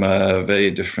 but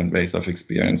very different ways of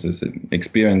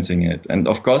experiencing it. And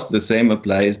of course, the same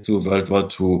applies to World War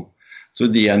II, to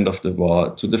the end of the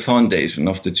war, to the foundation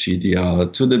of the GDR,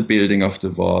 to the building of the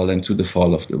wall, and to the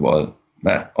fall of the wall,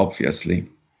 obviously.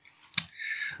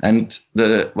 And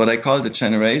what I call the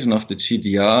generation of the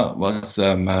GDR was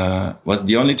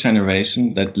the only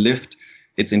generation that lived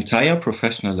its entire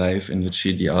professional life in the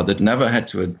GDR, that never had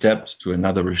to adapt to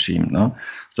another regime. No?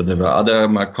 So there were other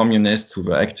communists who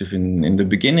were active in the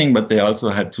beginning, but they also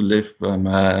had to live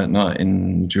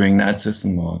during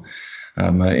Nazism or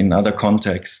in other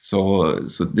contexts. So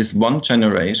this one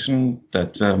generation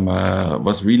that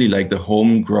was really like the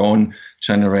homegrown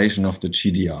generation of the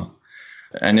GDR.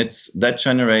 And it's that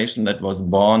generation that was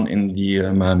born in the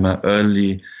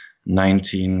early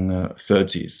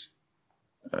 1930s.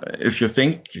 If you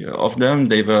think of them,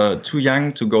 they were too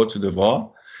young to go to the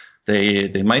war.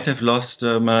 They might have lost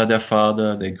their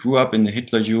father. They grew up in the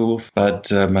Hitler Youth, but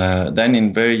then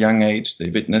in very young age, they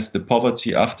witnessed the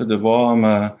poverty after the war.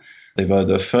 They were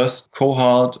the first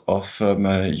cohort of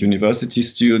university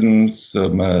students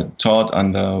taught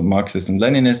under Marxism and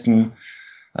Leninism.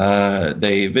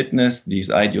 They witnessed these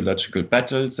ideological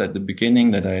battles at the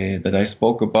beginning that I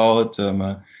spoke about.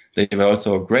 They were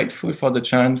also grateful for the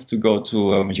chance to go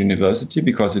to university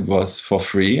because it was for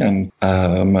free, and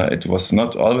it was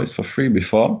not always for free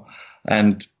before.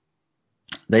 And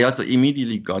they also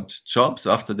immediately got jobs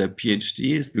after their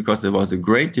PhDs because there was a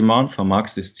great demand for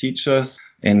Marxist teachers.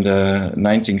 In the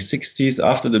 1960s,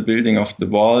 after the building of the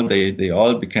wall, they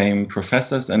all became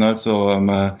professors and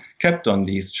also kept on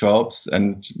these jobs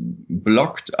and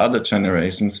blocked other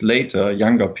generations later,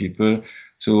 younger people,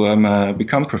 to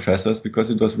become professors,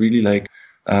 because it was really like,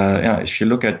 if you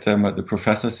look at the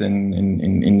professors in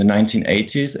the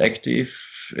 1980s active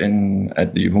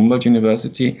at the Humboldt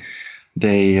University,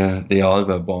 they all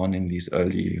were born in these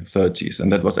early 30s.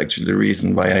 And that was actually the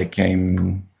reason why I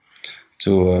came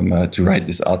to write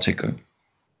this article.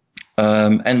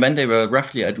 And when they were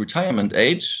roughly at retirement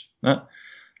age,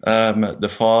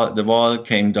 the wall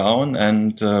came down,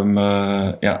 and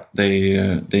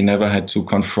they never had to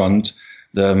confront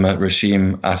the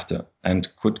regime after, and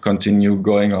could continue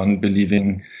going on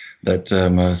believing that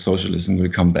socialism will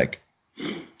come back.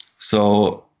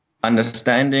 So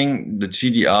understanding the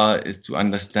GDR is to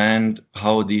understand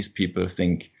how these people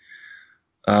think.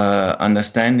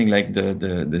 Understanding like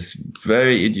this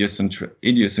very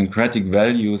idiosyncratic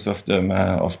values of the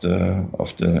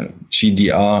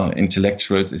GDR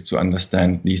intellectuals is to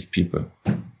understand these people.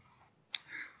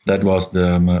 That was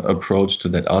the approach to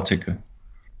that article.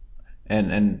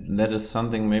 And that is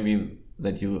something maybe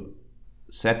that you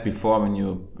said before when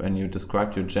you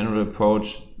described your general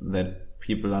approach, that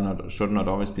people should not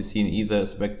always be seen either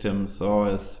as victims or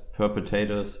as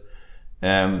perpetrators.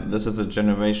 This is a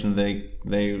generation, they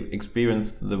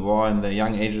experienced the war in their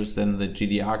young ages, then the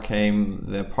GDR came,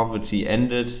 their poverty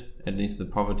ended, at least the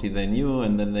poverty they knew,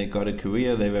 and then they got a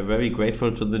career. They were very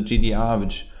grateful to the GDR,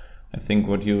 which I think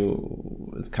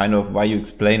is kind of why you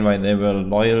explain why they were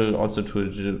loyal also to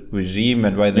the regime,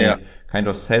 and why they kind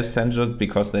of self-censored,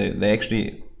 because they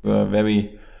actually were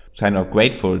very kind of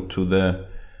grateful to the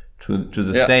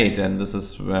state, and this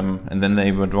is and then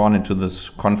they were drawn into this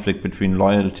conflict between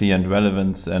loyalty and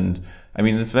relevance. And I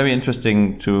mean, it's very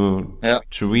interesting to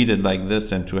read it like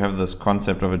this, and to have this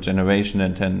concept of a generation,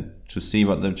 and then to see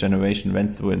what the generation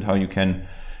went through and how you can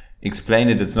explain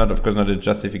it. It's not, of course, not a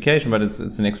justification, but it's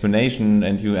an explanation,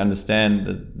 and you understand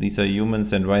that these are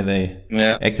humans and why they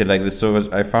acted like this. So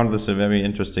I found this a very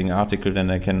interesting article,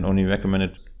 and I can only recommend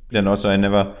it. And also, I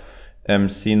never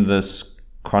seen this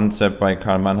concept by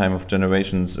Karl Mannheim of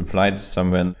generations applied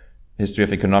somewhere in history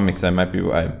of economics. I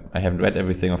haven't read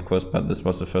everything, of course, but this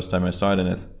was the first time I saw it, and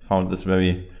I found this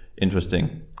very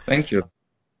interesting. Thank you.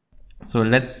 So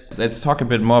let's talk a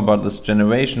bit more about this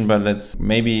generation, but let's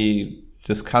maybe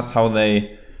discuss how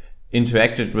they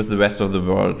interacted with the rest of the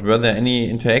world. Were there any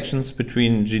interactions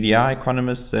between GDR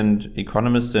economists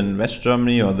in West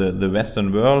Germany or the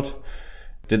Western world?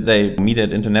 Did they meet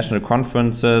at international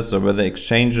conferences, or were there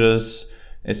exchanges?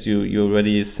 As you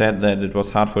already said, that it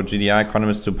was hard for GDR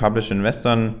economists to publish in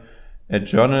Western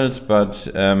journals, but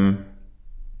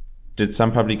did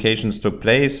some publications took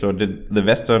place, or did the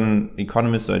Western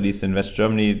economists, or at least in West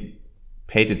Germany,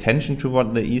 paid attention to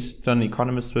what the Eastern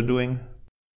economists were doing?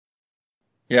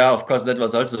 Yeah, of course, that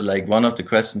was also like one of the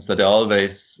questions that I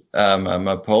always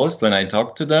posed when I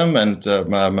talked to them, and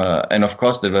of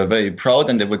course they were very proud,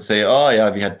 and they would say, "Oh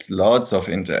yeah, we had lots of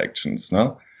interactions,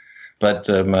 no." But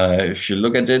if you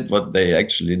look at it, what they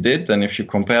actually did, and if you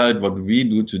compare it what we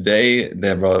do today,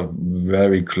 they were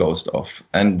very closed off,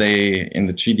 and in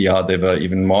the GDR they were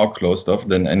even more closed off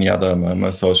than any other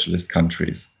socialist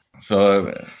countries.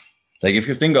 So. Like if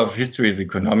you think of history of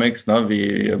economics, now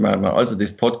also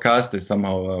this podcast is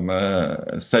somehow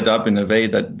set up in a way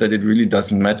that it really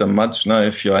doesn't matter much now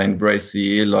if you're in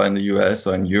Brazil or in the US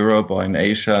or in Europe or in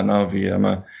Asia. Now we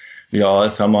are all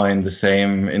somehow in the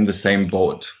same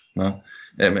boat. No?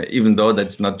 Even though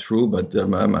that's not true, but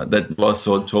that was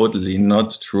so totally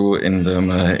not true in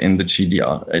the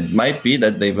GDR. It might be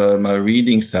that they were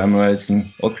reading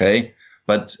Samuelson, okay.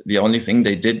 But the only thing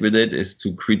they did with it is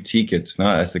to critique it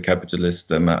as a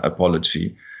capitalist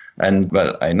apology. And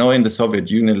well, I know in the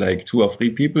Soviet Union, like 2 or 3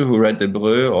 people who read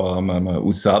Debreu or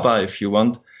Usawa, if you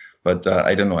want, but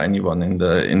I don't know anyone in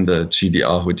the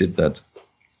GDR who did that.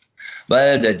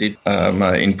 Well, they did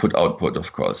input-output,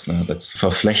 of course. That's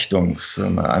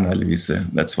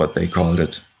Verflechtungsanalyse. That's what they called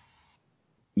it.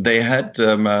 They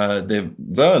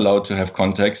were allowed to have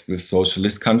contacts with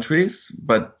socialist countries,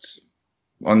 but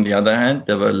on the other hand,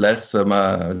 there were not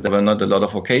a lot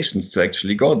of occasions to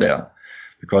actually go there,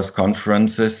 because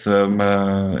conferences, there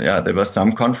were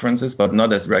some conferences, but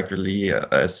not as regularly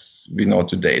as we know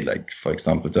today. Like, for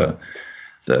example, the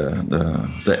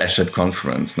Eshet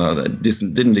conference. No, that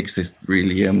didn't exist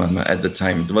really at the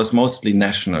time. It was mostly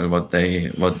national what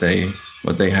they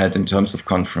had in terms of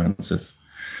conferences.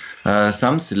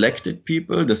 Some selected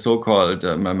people, the so-called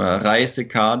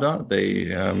Reisekader,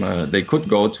 they could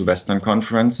go to Western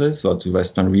conferences or to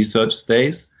Western research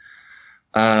days,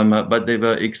 but they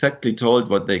were exactly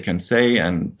told what they can say,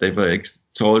 and they were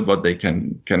told what they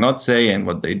cannot say and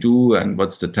what they do and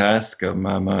what's the task.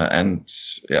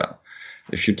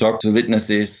 If you talk to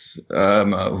witnesses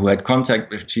who had contact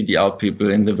with GDR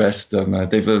people in the West,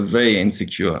 they were very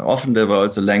insecure. Often there were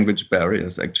also language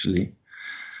barriers, actually.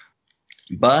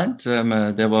 But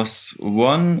there was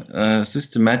one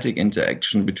systematic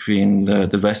interaction between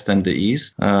the West and the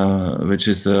East, which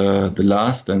is the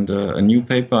last and a new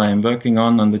paper I'm working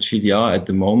on the GDR at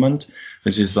the moment,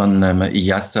 which is on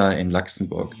IIASA in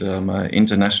Luxembourg, the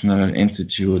International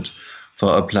Institute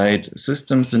for applied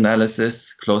systems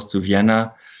analysis close to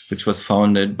Vienna, which was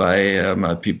founded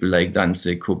by people like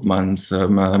Danzig, Koopmans,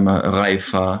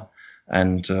 Reifer,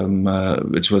 and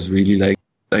which was really like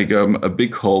a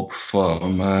big hope for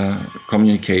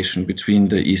communication between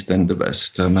the East and the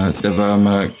West. There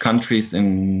were countries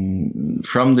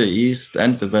from the East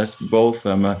and the West, both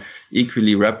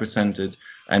equally represented.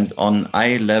 And on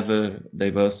eye level, they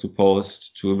were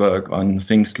supposed to work on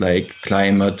things like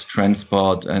climate,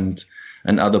 transport, and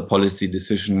other policy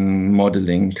decision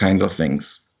modeling kind of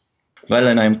things. Well,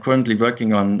 and I'm currently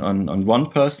working on one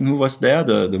person who was there,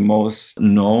 the most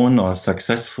known or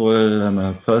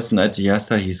successful person at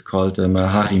IIASA. He's called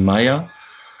Harry Meyer.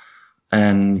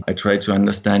 And I try to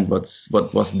understand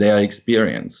what was their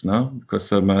experience, no?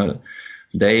 Because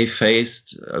they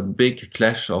faced a big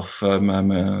clash of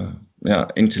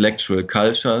intellectual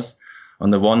cultures. On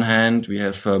the one hand, we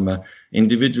have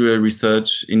individual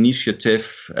research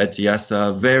initiative at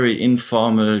IIASA, very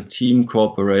informal team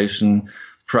cooperation,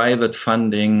 private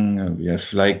funding. We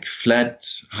have like flat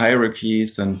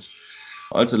hierarchies and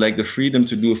also like the freedom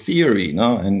to do theory,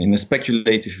 no, and in a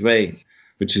speculative way,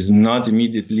 which is not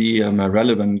immediately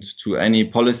relevant to any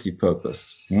policy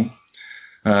purpose.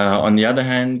 On the other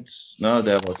hand,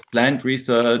 there was planned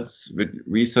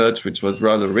research which was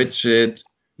rather rigid,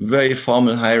 very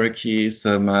formal hierarchies,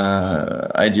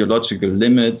 ideological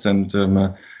limits, and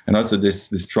also this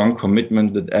strong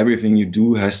commitment that everything you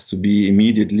do has to be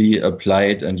immediately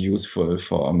applied and useful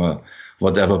for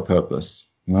whatever purpose.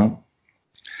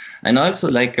 And also,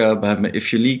 like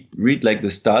if you read like the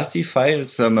Stasi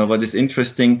files, what is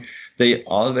interesting, they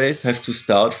always have to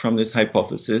start from this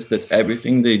hypothesis that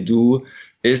everything they do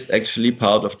is actually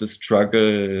part of the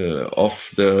struggle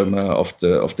of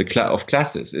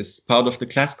classes, is part of the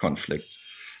class conflict.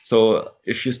 So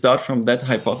if you start from that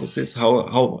hypothesis,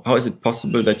 how is it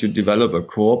possible that you develop a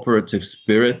cooperative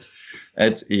spirit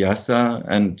at IIASA?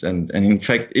 And in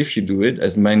fact, if you do it,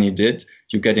 as many did,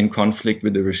 you get in conflict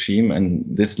with the regime, and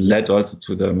this led also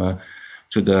to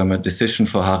the decision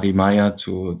for Harry Meyer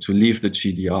to leave the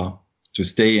GDR, to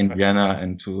stay in Vienna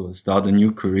and to start a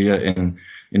new career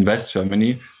in West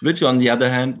Germany, which on the other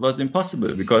hand was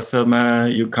impossible because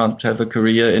you can't have a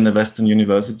career in a Western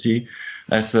university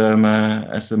as a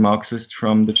Marxist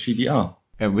from the GDR.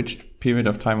 Which period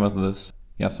of time was this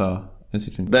IIASA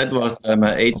Institute? That was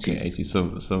 80s. Okay,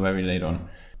 80s, so very late on.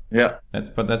 Yeah.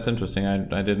 That's interesting.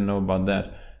 I didn't know about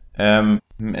that. And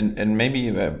maybe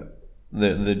the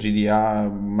GDR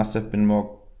must have been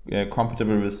more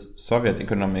compatible with Soviet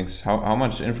economics. How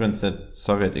much influence did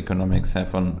Soviet economics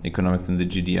have on economics in the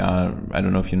GDR? I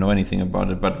don't know if you know anything about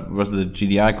it, but was the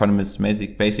GDR economists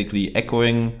basically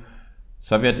echoing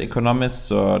Soviet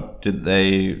economists, or did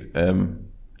they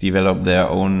develop their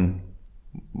own,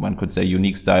 one could say,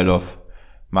 unique style of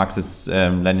Marxist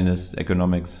Leninist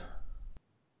economics?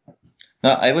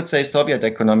 No, I would say Soviet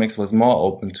economics was more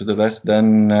open to the West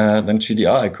than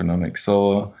GDR economics.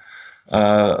 So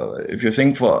if you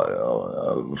think,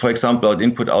 for example,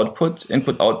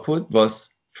 input-output was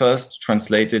first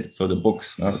translated, so the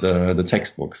books, the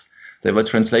textbooks, they were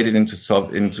translated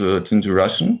into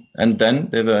Russian, and then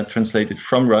they were translated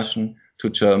from Russian to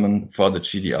German for the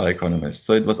GDR economists.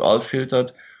 So it was all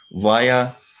filtered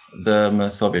via the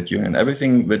Soviet Union.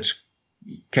 Everything which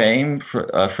came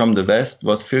from the West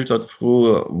was filtered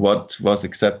through what was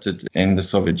accepted in the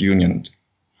Soviet Union.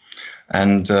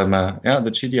 And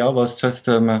the GDR was just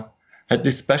had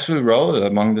this special role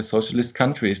among the socialist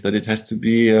countries that it has to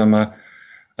be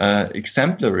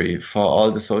exemplary for all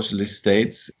the socialist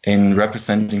states in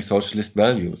representing socialist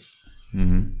values.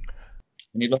 Mm-hmm.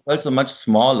 And it was also much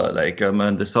smaller. Like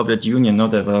the Soviet Union,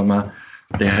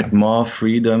 they had more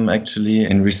freedom actually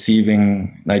in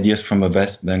receiving ideas from the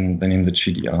West than in the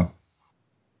GDR.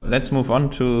 Let's move on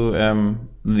to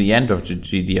the end of the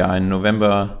GDR. In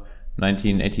November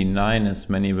 1989, as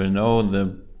many will know, the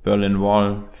Berlin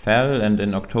Wall fell, and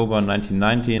in October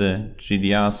 1990 the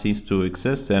GDR ceased to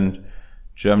exist and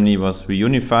Germany was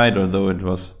reunified, although it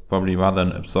was probably rather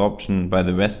an absorption by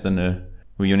the West than a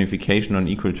reunification on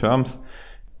equal terms.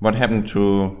 What happened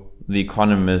to the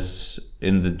economists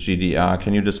in the GDR?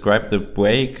 Can you describe the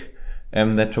break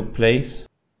that took place?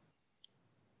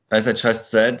 As I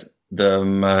just said,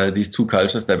 these two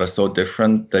cultures, they were so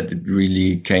different that it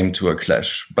really came to a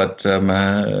clash. But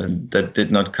that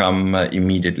did not come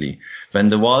immediately. When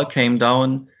the wall came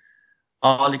down,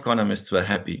 all economists were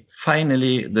happy.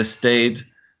 Finally, the state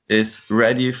is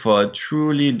ready for a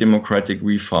truly democratic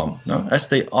reform, as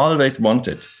they always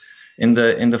wanted. In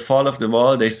the fall of the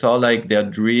wall, they saw like their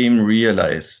dream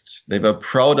realized. They were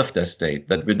proud of their state,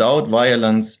 that without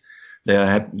violence, they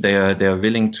are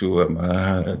willing to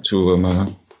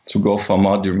go for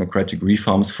more democratic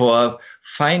reforms, for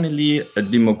finally a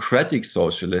democratic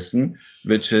socialism,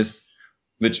 which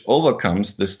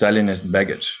overcomes the Stalinist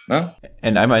baggage. Huh?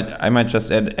 And I might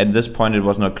just add, at this point, it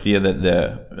was not clear that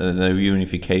the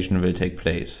reunification will take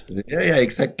place. Yeah,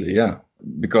 exactly. Yeah,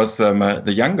 because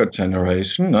the younger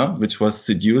generation, which was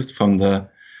seduced from the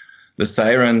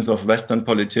sirens of Western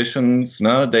politicians,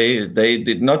 they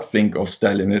did not think of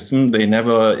Stalinism. They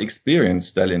never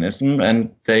experienced Stalinism, and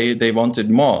they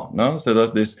wanted more. So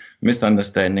there's this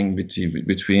misunderstanding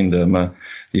between them,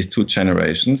 these two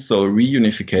generations. So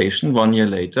reunification 1 year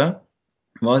later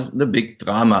was the big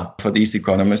drama for these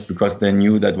economists, because they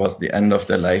knew that was the end of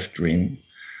their life dream.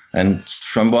 And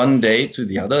from one day to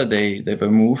the other, they were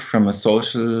moved from a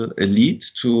social elite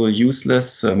to a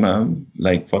useless,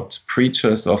 like what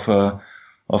preachers of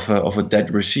a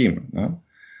dead regime.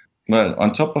 Well,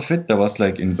 on top of it, there was,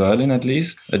 like in Berlin at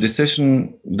least, a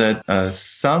decision that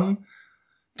some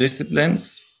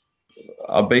disciplines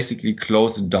are basically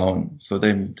closed down. So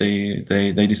they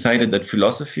decided that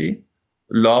philosophy,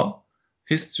 law,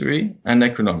 history, and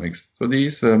economics, so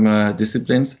these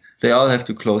disciplines, they all have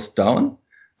to close down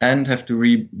and have to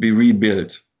be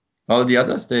rebuilt. All the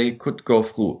others, they could go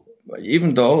through.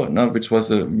 Even though, which was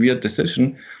a weird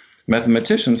decision,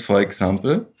 mathematicians, for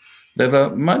example, they were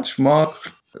much more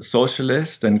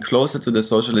socialist and closer to the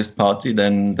Socialist Party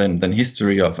than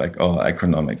history or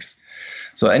economics.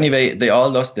 So anyway, they all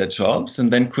lost their jobs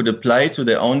and then could apply to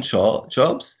their own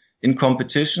jobs in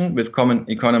competition with common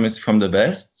economists from the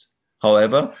West,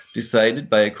 however, decided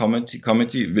by a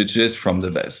committee which is from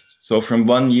the West. So from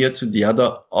 1 year to the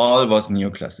other, all was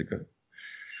neoclassical.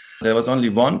 There was only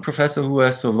one professor who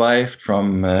has survived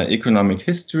from economic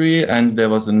history, and there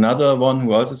was another one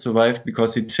who also survived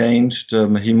because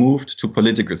he moved to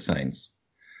political science.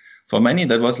 For many,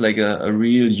 that was like a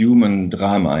real human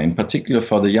drama, in particular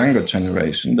for the younger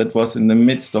generation that was in the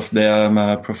midst of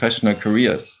their professional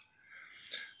careers.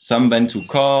 Some went to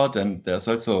court, and there's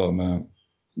also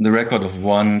the record of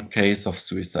one case of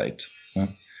suicide.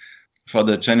 For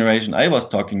the generation I was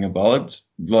talking about,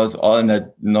 it was all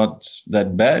not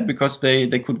that bad because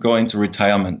they could go into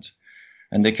retirement.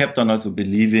 And they kept on also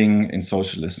believing in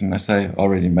socialism, as I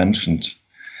already mentioned.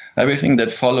 Everything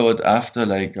that followed after,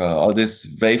 like all this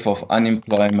wave of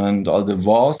unemployment, all the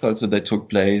wars also that took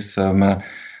place, the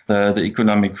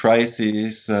economic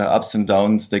crisis, ups and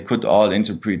downs, they could all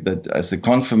interpret that as a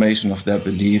confirmation of their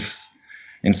beliefs.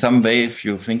 In some way, if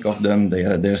you think of them,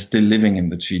 they're still living in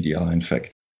the GDR, in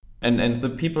fact. And the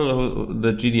people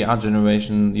the GDR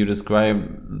generation you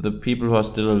describe, the people who are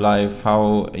still alive,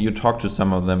 how you talk to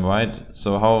some of them, right?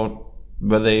 So how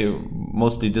were they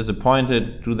mostly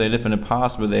disappointed? Do they live in the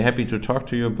past? Were they happy to talk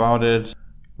to you about it?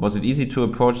 Was it easy to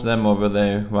approach them, or were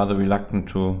they rather reluctant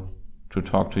to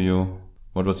talk to you?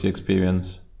 What was your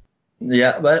experience?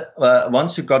 Yeah, well,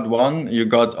 once you got one, you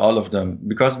got all of them,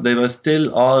 because they were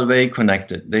still all very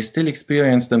connected. They still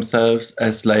experienced themselves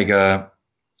as like a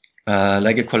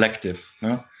collective,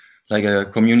 like a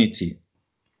community.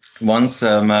 Once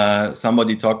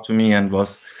somebody talked to me and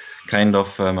was kind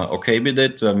of okay with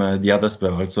it, the others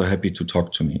were also happy to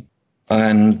talk to me.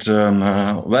 And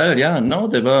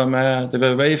they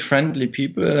were very friendly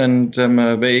people and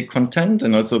very content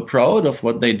and also proud of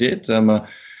what they did.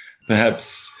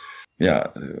 Perhaps,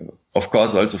 of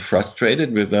course, also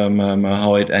frustrated with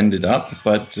how it ended up,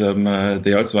 but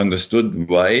they also understood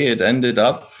why it ended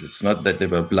up. It's not that they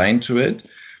were blind to it,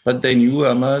 but they knew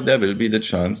there will be the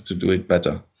chance to do it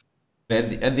better.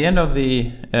 At the end of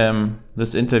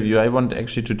this interview, I want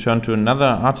actually to turn to another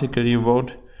article you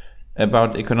wrote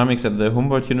about economics at the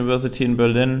Humboldt University in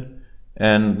Berlin,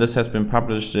 and this has been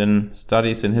published in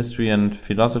Studies in History and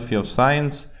Philosophy of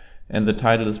Science, and the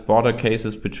title is Border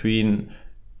Cases Between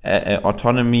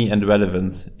Autonomy and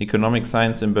Relevance, Economic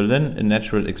Science in Berlin, a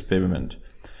Natural Experiment.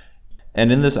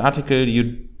 And in this article, you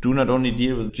do not only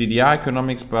deal with GDR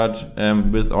economics, but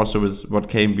with what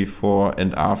came before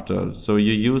and after. So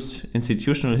you use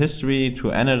institutional history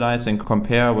to analyze and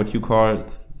compare what you call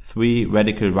 3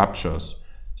 radical ruptures.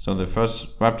 So the first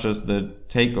rupture is the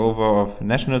takeover of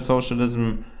National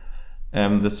Socialism.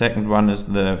 The second one is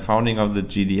the founding of the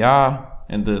GDR.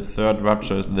 And the third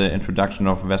rupture is the introduction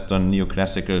of Western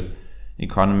neoclassical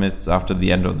economists after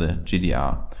the end of the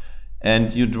GDR.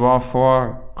 And you draw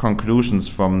 4 conclusions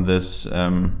from this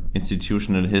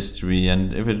institutional history.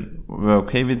 And if it were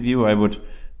okay with you, I would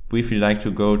briefly like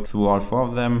to go through all 4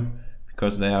 of them,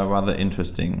 because they are rather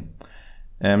interesting.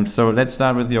 So let's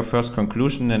start with your first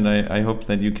conclusion, and I hope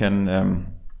that you can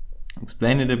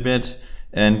explain it a bit.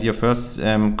 And your first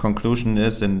conclusion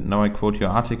is, and now I quote your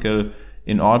article,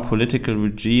 in all political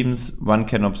regimes, one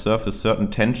can observe a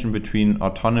certain tension between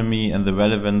autonomy and the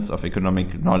relevance of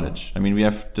economic knowledge. I mean, we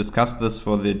have discussed this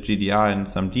for the GDR in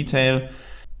some detail,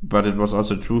 but it was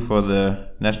also true for the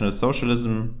National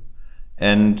Socialism,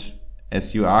 and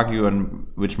as you argue, and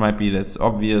which might be less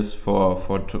obvious for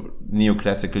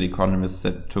neoclassical economists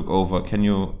that took over. Can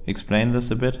you explain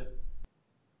this a bit?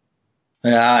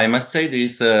 Yeah, I must say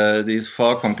these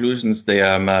four conclusions, they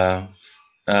are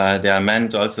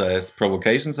meant also as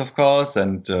provocations, of course,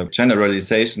 and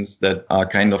generalizations that are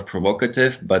kind of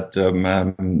provocative, but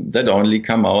that only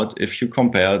come out if you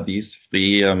compare these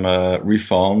three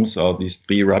reforms or these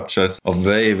three ruptures of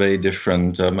very, very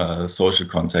different social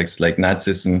contexts, like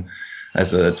Nazism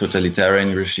as a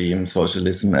totalitarian regime,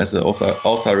 socialism as an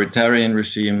authoritarian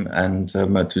regime, and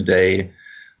today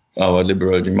our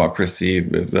liberal democracy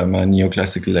with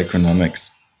neoclassical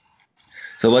economics.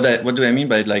 So what do I mean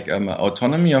by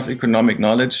autonomy of economic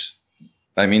knowledge?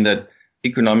 I mean that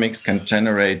economics can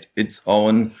generate its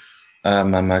own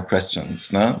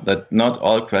questions. No? That not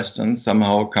all questions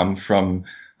somehow come from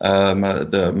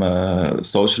the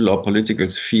social or political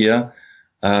sphere,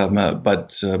 but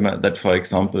that, for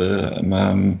example,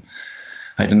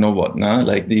 I don't know what now,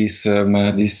 like these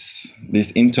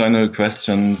internal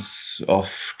questions of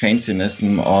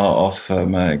Keynesianism or of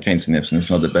Keynesianism is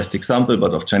not the best example,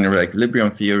 but of general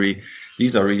equilibrium theory.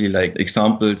 These are really like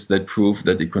examples that prove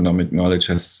that economic knowledge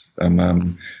has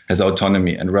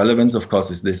autonomy, and relevance. Of course,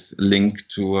 is this link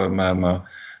to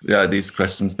these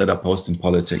questions that are posed in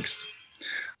politics.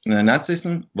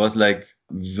 Nazism was like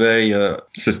very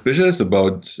suspicious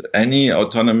about any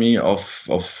autonomy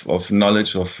of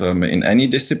knowledge in any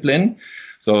discipline.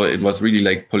 So it was really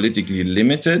like politically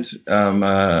limited.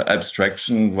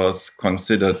 Abstraction was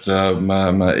considered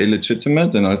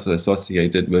illegitimate and also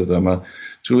associated with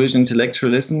Jewish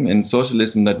intellectualism. In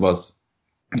socialism, that was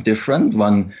different.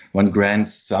 One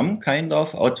grants some kind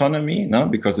of autonomy, no,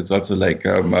 because it's also like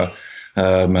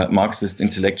Marxist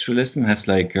intellectualism has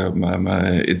like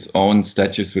its own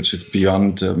status, which is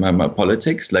beyond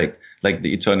politics, like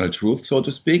the eternal truth, so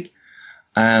to speak.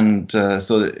 And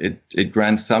so it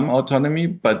grants some autonomy,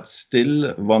 but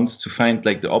still wants to find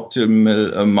like the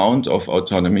optimal amount of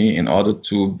autonomy in order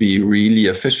to be really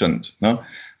efficient, no,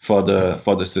 for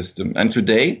the system. And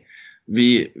today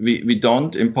we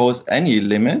don't impose any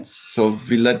limits, so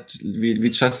we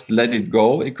just let it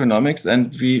go, economics,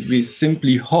 and we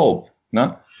simply hope,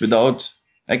 no, without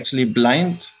actually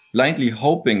blindly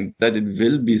hoping that it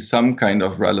will be some kind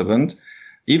of relevant,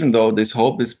 even though this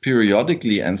hope is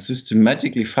periodically and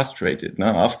systematically frustrated. No?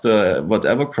 After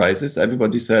whatever crisis,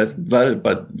 everybody says, well,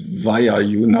 but why are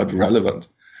you not relevant?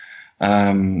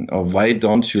 Or why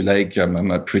don't you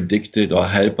predict it or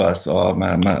help us or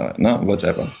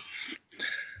whatever?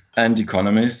 And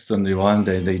economists, on the one,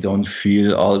 they don't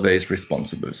feel always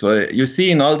responsible. So you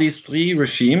see in all these three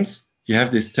regimes, you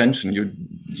have this tension.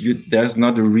 There's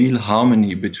not a real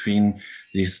harmony between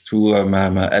these two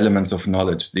elements of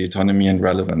knowledge, the autonomy and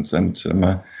relevance. And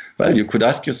you could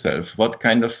ask yourself, what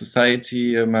kind of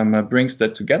society brings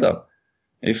that together,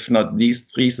 if not these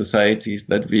three societies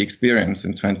that we experience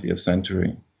in 20th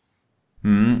century?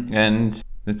 And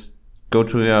let's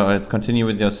continue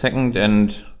with your second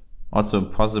and also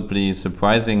possibly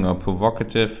surprising or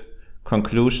provocative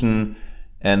conclusion.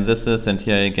 And this is, and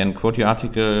here I again quote your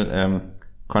article,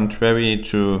 contrary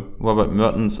to Robert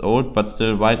Merton's old but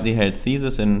still widely held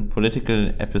thesis in political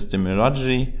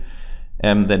epistemology,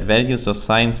 that values of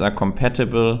science are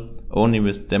compatible only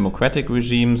with democratic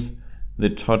regimes, the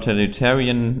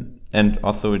totalitarian and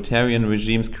authoritarian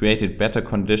regimes created better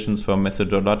conditions for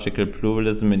methodological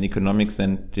pluralism in economics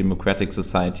than democratic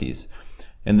societies.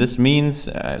 And this means,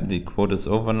 the quote is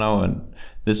over now, and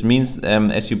this means,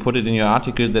 as you put it in your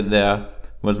article, that there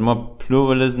was more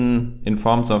pluralism in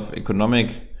forms of economic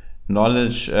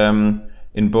knowledge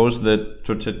in both the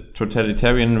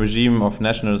totalitarian regime of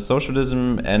National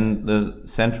Socialism and the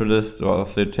centralist or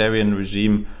authoritarian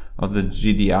regime of the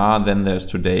GDR than there's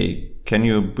today. Can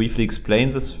you briefly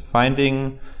explain this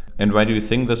finding, and why do you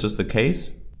think this is the case?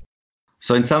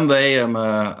 So in some way,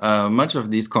 much of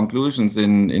these conclusions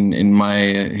in my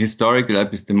historical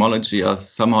epistemology are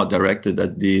somehow directed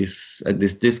at this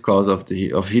discourse of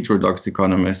heterodox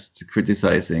economists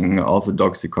criticizing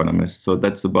orthodox economists. So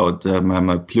that's about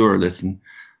pluralism,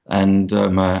 and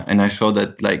I show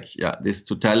that this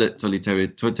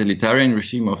totalitarian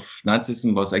regime of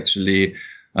Nazism was actually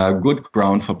a good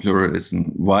ground for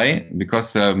pluralism. Why?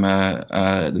 Because the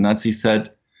Nazis said,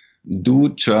 do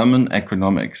German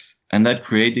economics. And that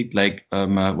created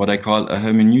what I call a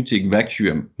hermeneutic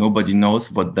vacuum. Nobody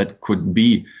knows what that could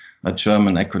be.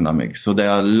 German economics. So there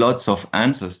are lots of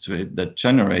answers to it that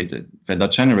are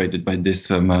generated by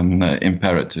this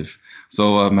imperative.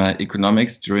 So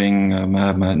economics during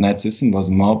Nazism was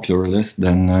more pluralist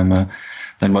than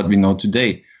what we know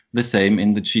today. The same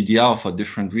in the GDR for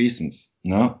different reasons.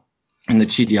 No, in the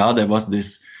GDR there was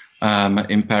this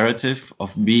imperative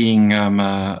of being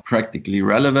practically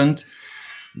relevant.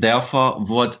 Therefore,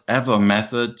 whatever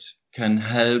method can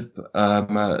help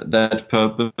that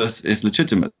purpose is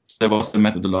legitimate. There was a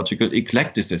methodological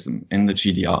eclecticism in the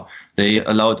GDR. They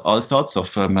allowed all sorts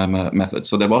of methods.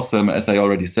 So there was, as I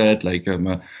already said, like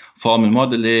formal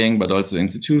modeling, but also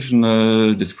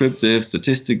institutional, descriptive,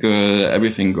 statistical,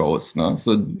 everything goes. No?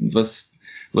 So it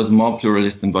was more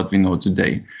pluralist than what we know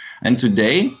today. And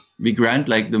today we grant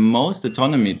like the most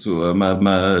autonomy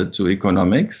to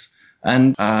economics.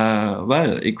 And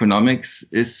economics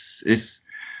is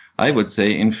I would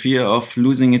say, in fear of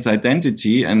losing its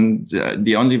identity. And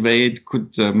the only way it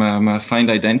could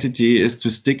find identity is to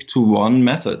stick to one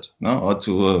method, no? Or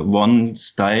to one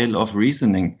style of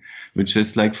reasoning, which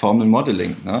is like formal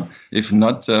modeling. No? If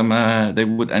not, they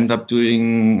would end up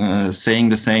saying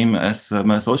the same as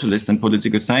socialists and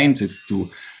political scientists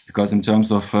do, because in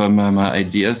terms of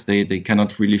ideas, they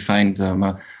cannot really find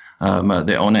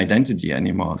their own identity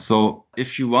anymore. So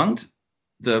if you want,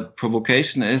 the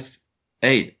provocation is,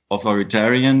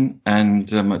 authoritarian and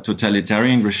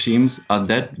totalitarian regimes are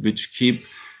that which keep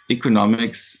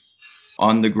economics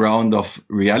on the ground of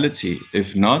reality.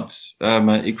 If not,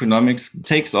 economics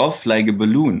takes off like a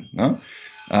balloon, no?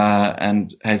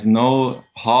 And has no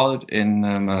halt in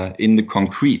the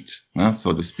concrete,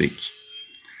 so to speak.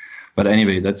 But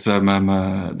anyway, that's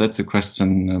a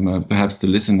question perhaps the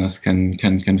listeners can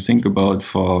think about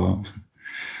for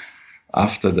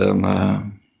after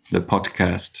the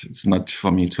podcast. It's not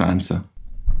for me to answer.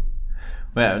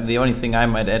 Well, the only thing I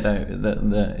might add,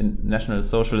 the National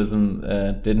Socialism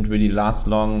didn't really last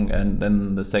long, and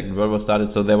then the Second World War started,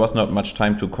 so there was not much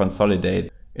time to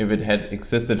consolidate. If it had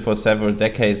existed for several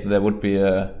decades, there would be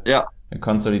a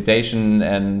consolidation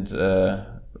and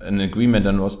an agreement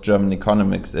on what German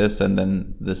economics is, and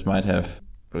then this might have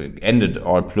ended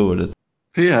all pluralism.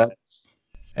 Perhaps.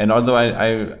 And although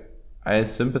I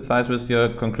sympathize with your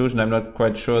conclusion, I'm not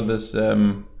quite sure this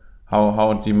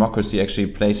how democracy actually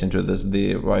plays into this.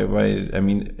 I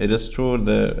mean, it is true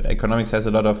the economics has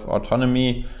a lot of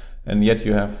autonomy, and yet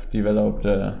you have developed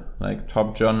like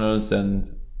top journals,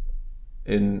 and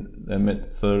in the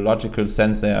methodological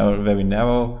sense they are very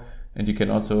narrow, and you can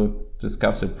also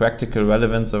discuss the practical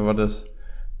relevance of what is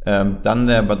done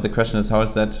there. But the question is, how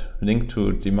is that linked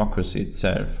to democracy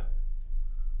itself?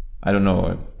 I don't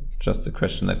know. Just a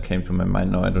question that came to my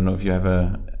mind now. I don't know if you have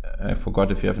I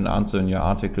forgot if you have an answer in your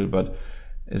article, but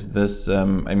is this, I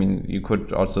mean, you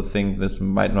could also think this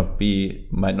might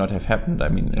not have happened. I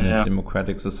mean, in a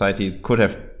democratic society, it could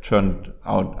have turned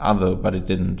out other, but it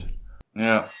didn't.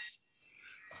 Yeah.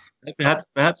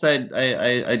 Perhaps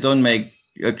I don't make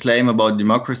a claim about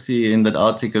democracy in that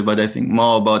article, but I think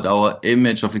more about our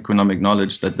image of economic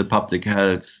knowledge that the public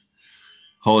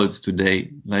holds today,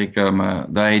 like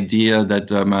the idea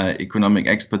that economic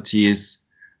expertise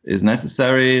is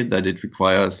necessary, that it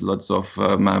requires lots of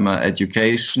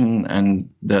education, and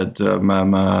that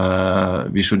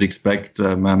we should expect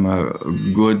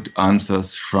good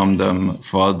answers from them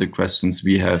for the questions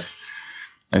we have.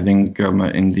 I think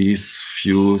in these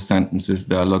few sentences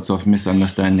there are lots of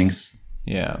misunderstandings.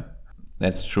 Yeah,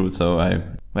 that's true. So I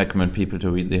recommend people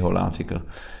to read the whole article.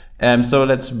 So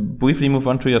let's briefly move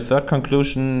on to your third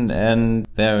conclusion, and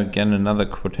there again another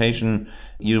quotation.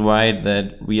 You write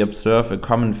that we observe a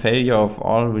common failure of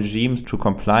all regimes to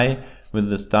comply with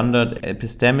the standard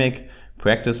epistemic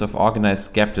practice of organized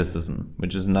skepticism,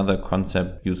 which is another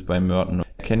concept used by Merton.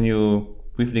 Can you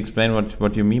briefly explain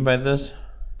what you mean by this?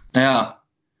 Yeah,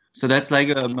 so that's like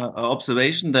an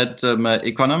observation that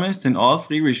economists in all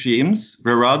three regimes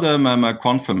were rather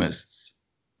conformists,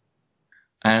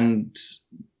 and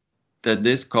that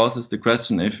this causes the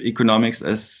question if economics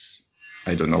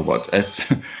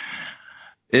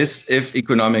if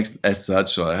economics as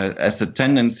such, or as a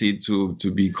tendency to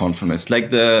be conformist. When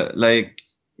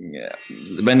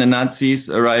the Nazis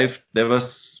arrived, there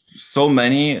was so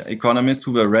many economists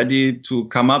who were ready to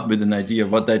come up with an idea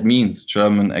of what that means,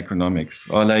 German economics.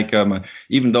 Or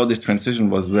even though this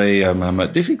transition was very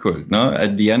difficult, no?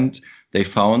 At the end, they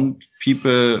found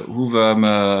people who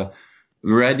were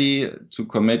ready to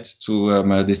commit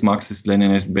to this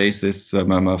Marxist-Leninist basis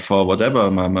for whatever,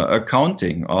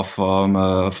 accounting or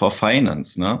for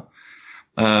finance, no?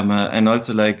 And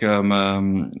also,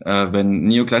 when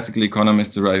neoclassical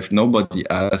economists arrived, nobody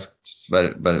asked,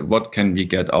 well, what can we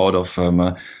get out of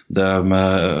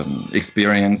the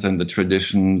experience and the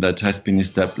tradition that has been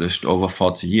established over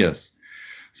 40 years?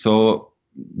 So,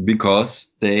 because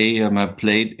they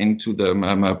played into the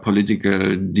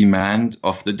political demand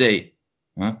of the day.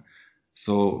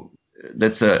 So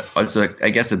that's also, I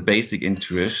guess, a basic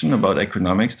intuition about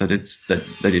economics, that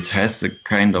it has a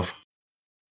kind of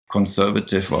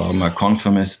conservative or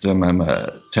conformist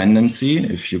tendency.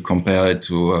 If you compare it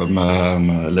to,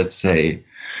 let's say,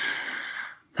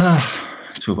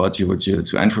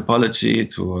 to anthropology,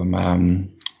 to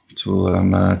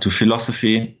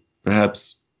philosophy,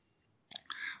 perhaps.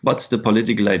 What's the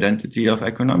political identity of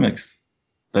economics?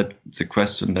 That's a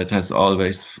question that has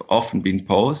always often been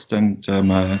posed, and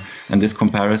this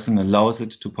comparison allows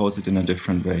it to pose it in a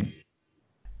different way.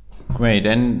 Great.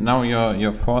 And now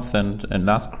your fourth and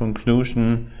last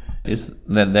conclusion is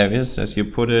that there is, as you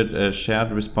put it, a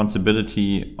shared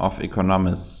responsibility of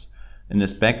economists, an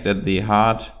aspect at the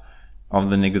heart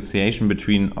of the negotiation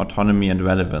between autonomy and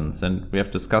relevance. And we have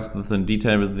discussed this in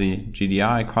detail with the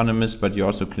GDR economists, but you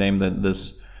also claim that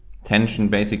this tension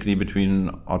basically between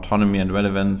autonomy and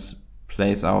relevance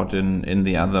plays out in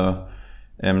the other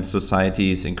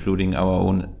societies, including our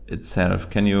own itself.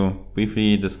 Can you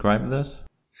briefly describe this?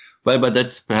 Well, but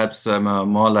that's perhaps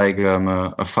more like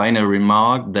a final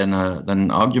remark than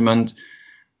an argument.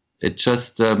 It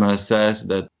just says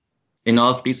that in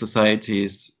all three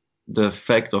societies, the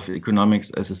fact of economics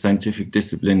as a scientific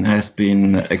discipline has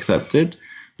been accepted.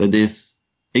 That is,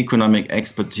 economic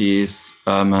expertise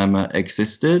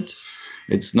existed.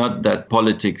 It's not that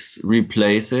politics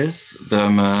replaces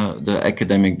the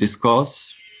academic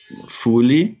discourse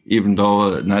fully, even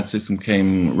though Nazism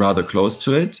came rather close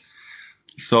to it.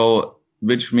 So,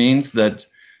 which means that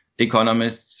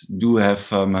economists do have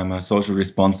a social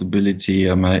responsibility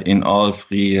in all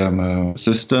three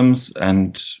systems,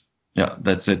 and yeah,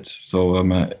 that's it. So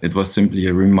it was simply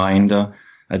a reminder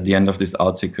at the end of this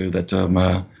article that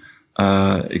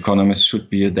economists should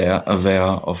be aware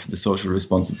of the social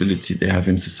responsibility they have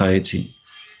in society.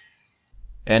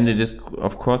 And it is,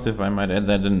 of course, if I might add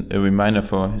that, a reminder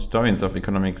for historians of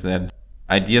economics that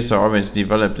ideas are always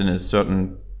developed in a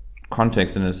certain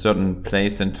context, in a certain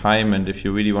place and time, and if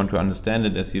you really want to understand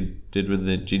it, as you did with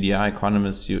the GDR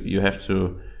economists, you have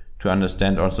to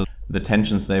understand also the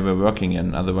tensions they were working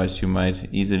in. Otherwise, you might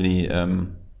easily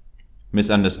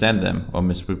misunderstand them or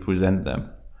misrepresent them.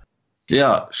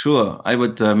 Yeah, sure. I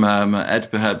would add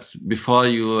perhaps, before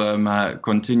you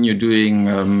continue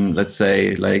doing, let's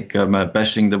say, like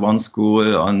bashing the one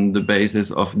school on the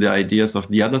basis of the ideas of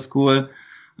the other school,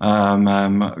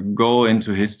 go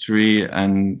into history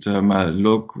and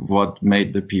look what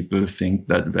made the people think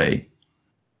that way.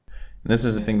 This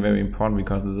is, I think, very important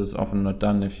because this is often not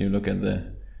done. If you look at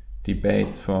the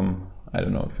debates from, I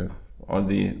don't know, or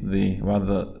the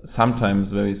rather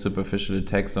sometimes very superficial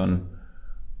attacks on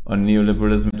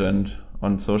neoliberalism and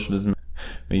on socialism,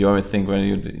 you always think, well,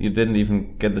 you didn't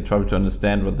even get the trouble to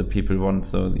understand what the people want,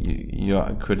 so your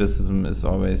criticism is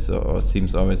always, or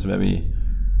seems always very,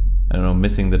 I don't know,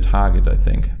 missing the target, I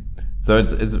think. So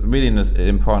it's really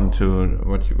important to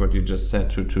what you just said,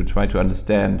 to try to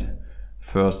understand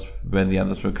first where the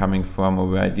others were coming from, or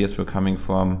where ideas were coming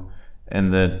from,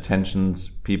 and the tensions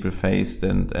people faced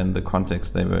and the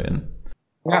context they were in.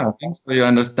 Yeah, thanks for your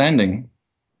understanding.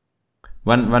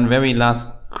 One very last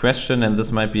question, and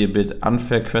this might be a bit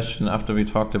unfair question after we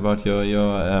talked about your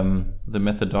the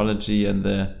methodology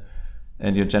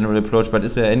and your general approach, but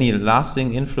is there any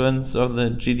lasting influence of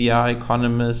the GDR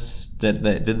economists? Did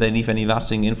they leave any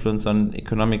lasting influence on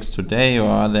economics today, or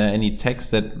are there any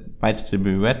texts that might still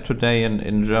be read today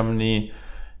in Germany?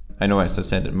 I know, as I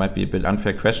said, it might be a bit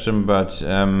unfair question, but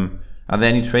are there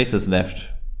any traces left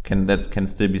that can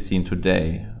still be seen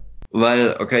today?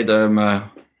 Well, okay,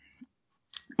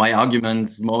 my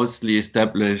arguments mostly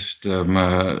established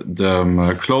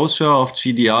the closure of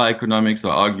GDR economics,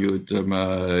 or argued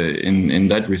in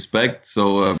that respect.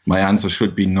 So my answer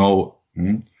should be no.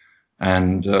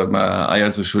 And I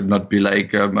also should not be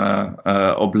like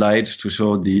obliged to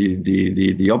show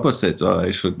the opposite, or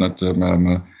I should not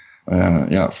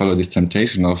follow this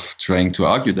temptation of trying to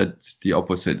argue that's the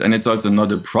opposite. And it's also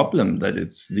not a problem that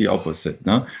it's the opposite.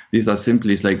 No, these are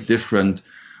simply like different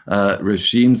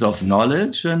regimes of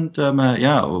knowledge, and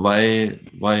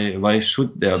why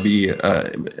should there be?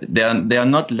 They are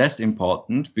not less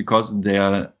important because they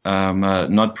are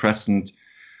not present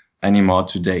anymore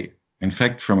today. In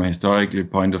fact, from a historical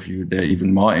point of view, they're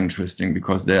even more interesting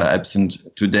because they are absent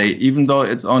today, even though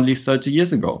it's only 30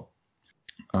 years ago.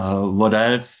 What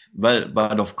else? Well,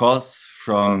 but of course,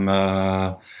 from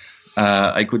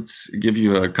I could give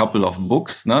you a couple of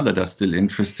books now that are still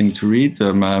interesting to read.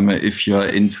 If you're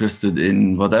interested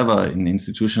in whatever, in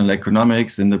institutional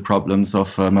economics, in the problems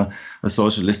of a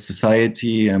socialist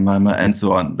society, and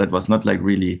so on. That was not like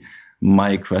really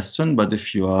my question, but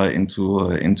if you are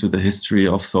into the history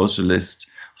of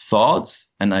socialist thoughts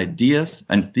and ideas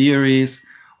and theories,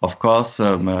 of course,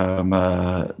 their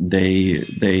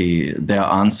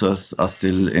answers are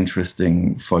still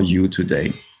interesting for you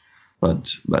today.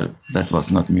 But, well, that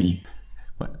was not me.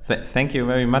 Well, thank you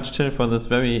very much, Till, for this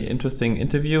very interesting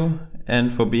interview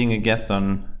and for being a guest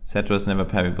on Ceteris Never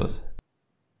Paribus.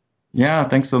 Yeah,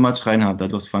 thanks so much, Reinhard.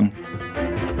 That was fun.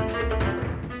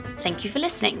 Thank you for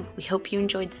listening. We hope you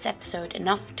enjoyed this episode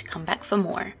enough to come back for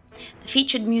more. The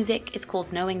featured music is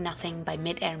called Knowing Nothing by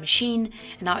Mid-Air Machine,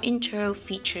 and our intro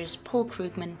features Paul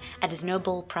Krugman at his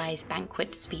Nobel Prize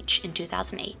banquet speech in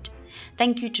 2008.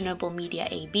 Thank you to Noble Media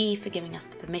AB for giving us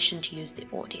the permission to use the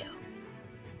audio.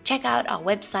 Check out our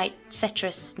website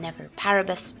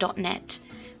ceterisneverparibus.net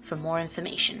for more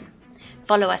information.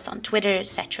 Follow us on Twitter,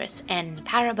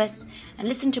 ceterisnparibus, and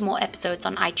listen to more episodes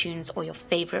on iTunes or your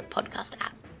favorite podcast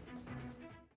app.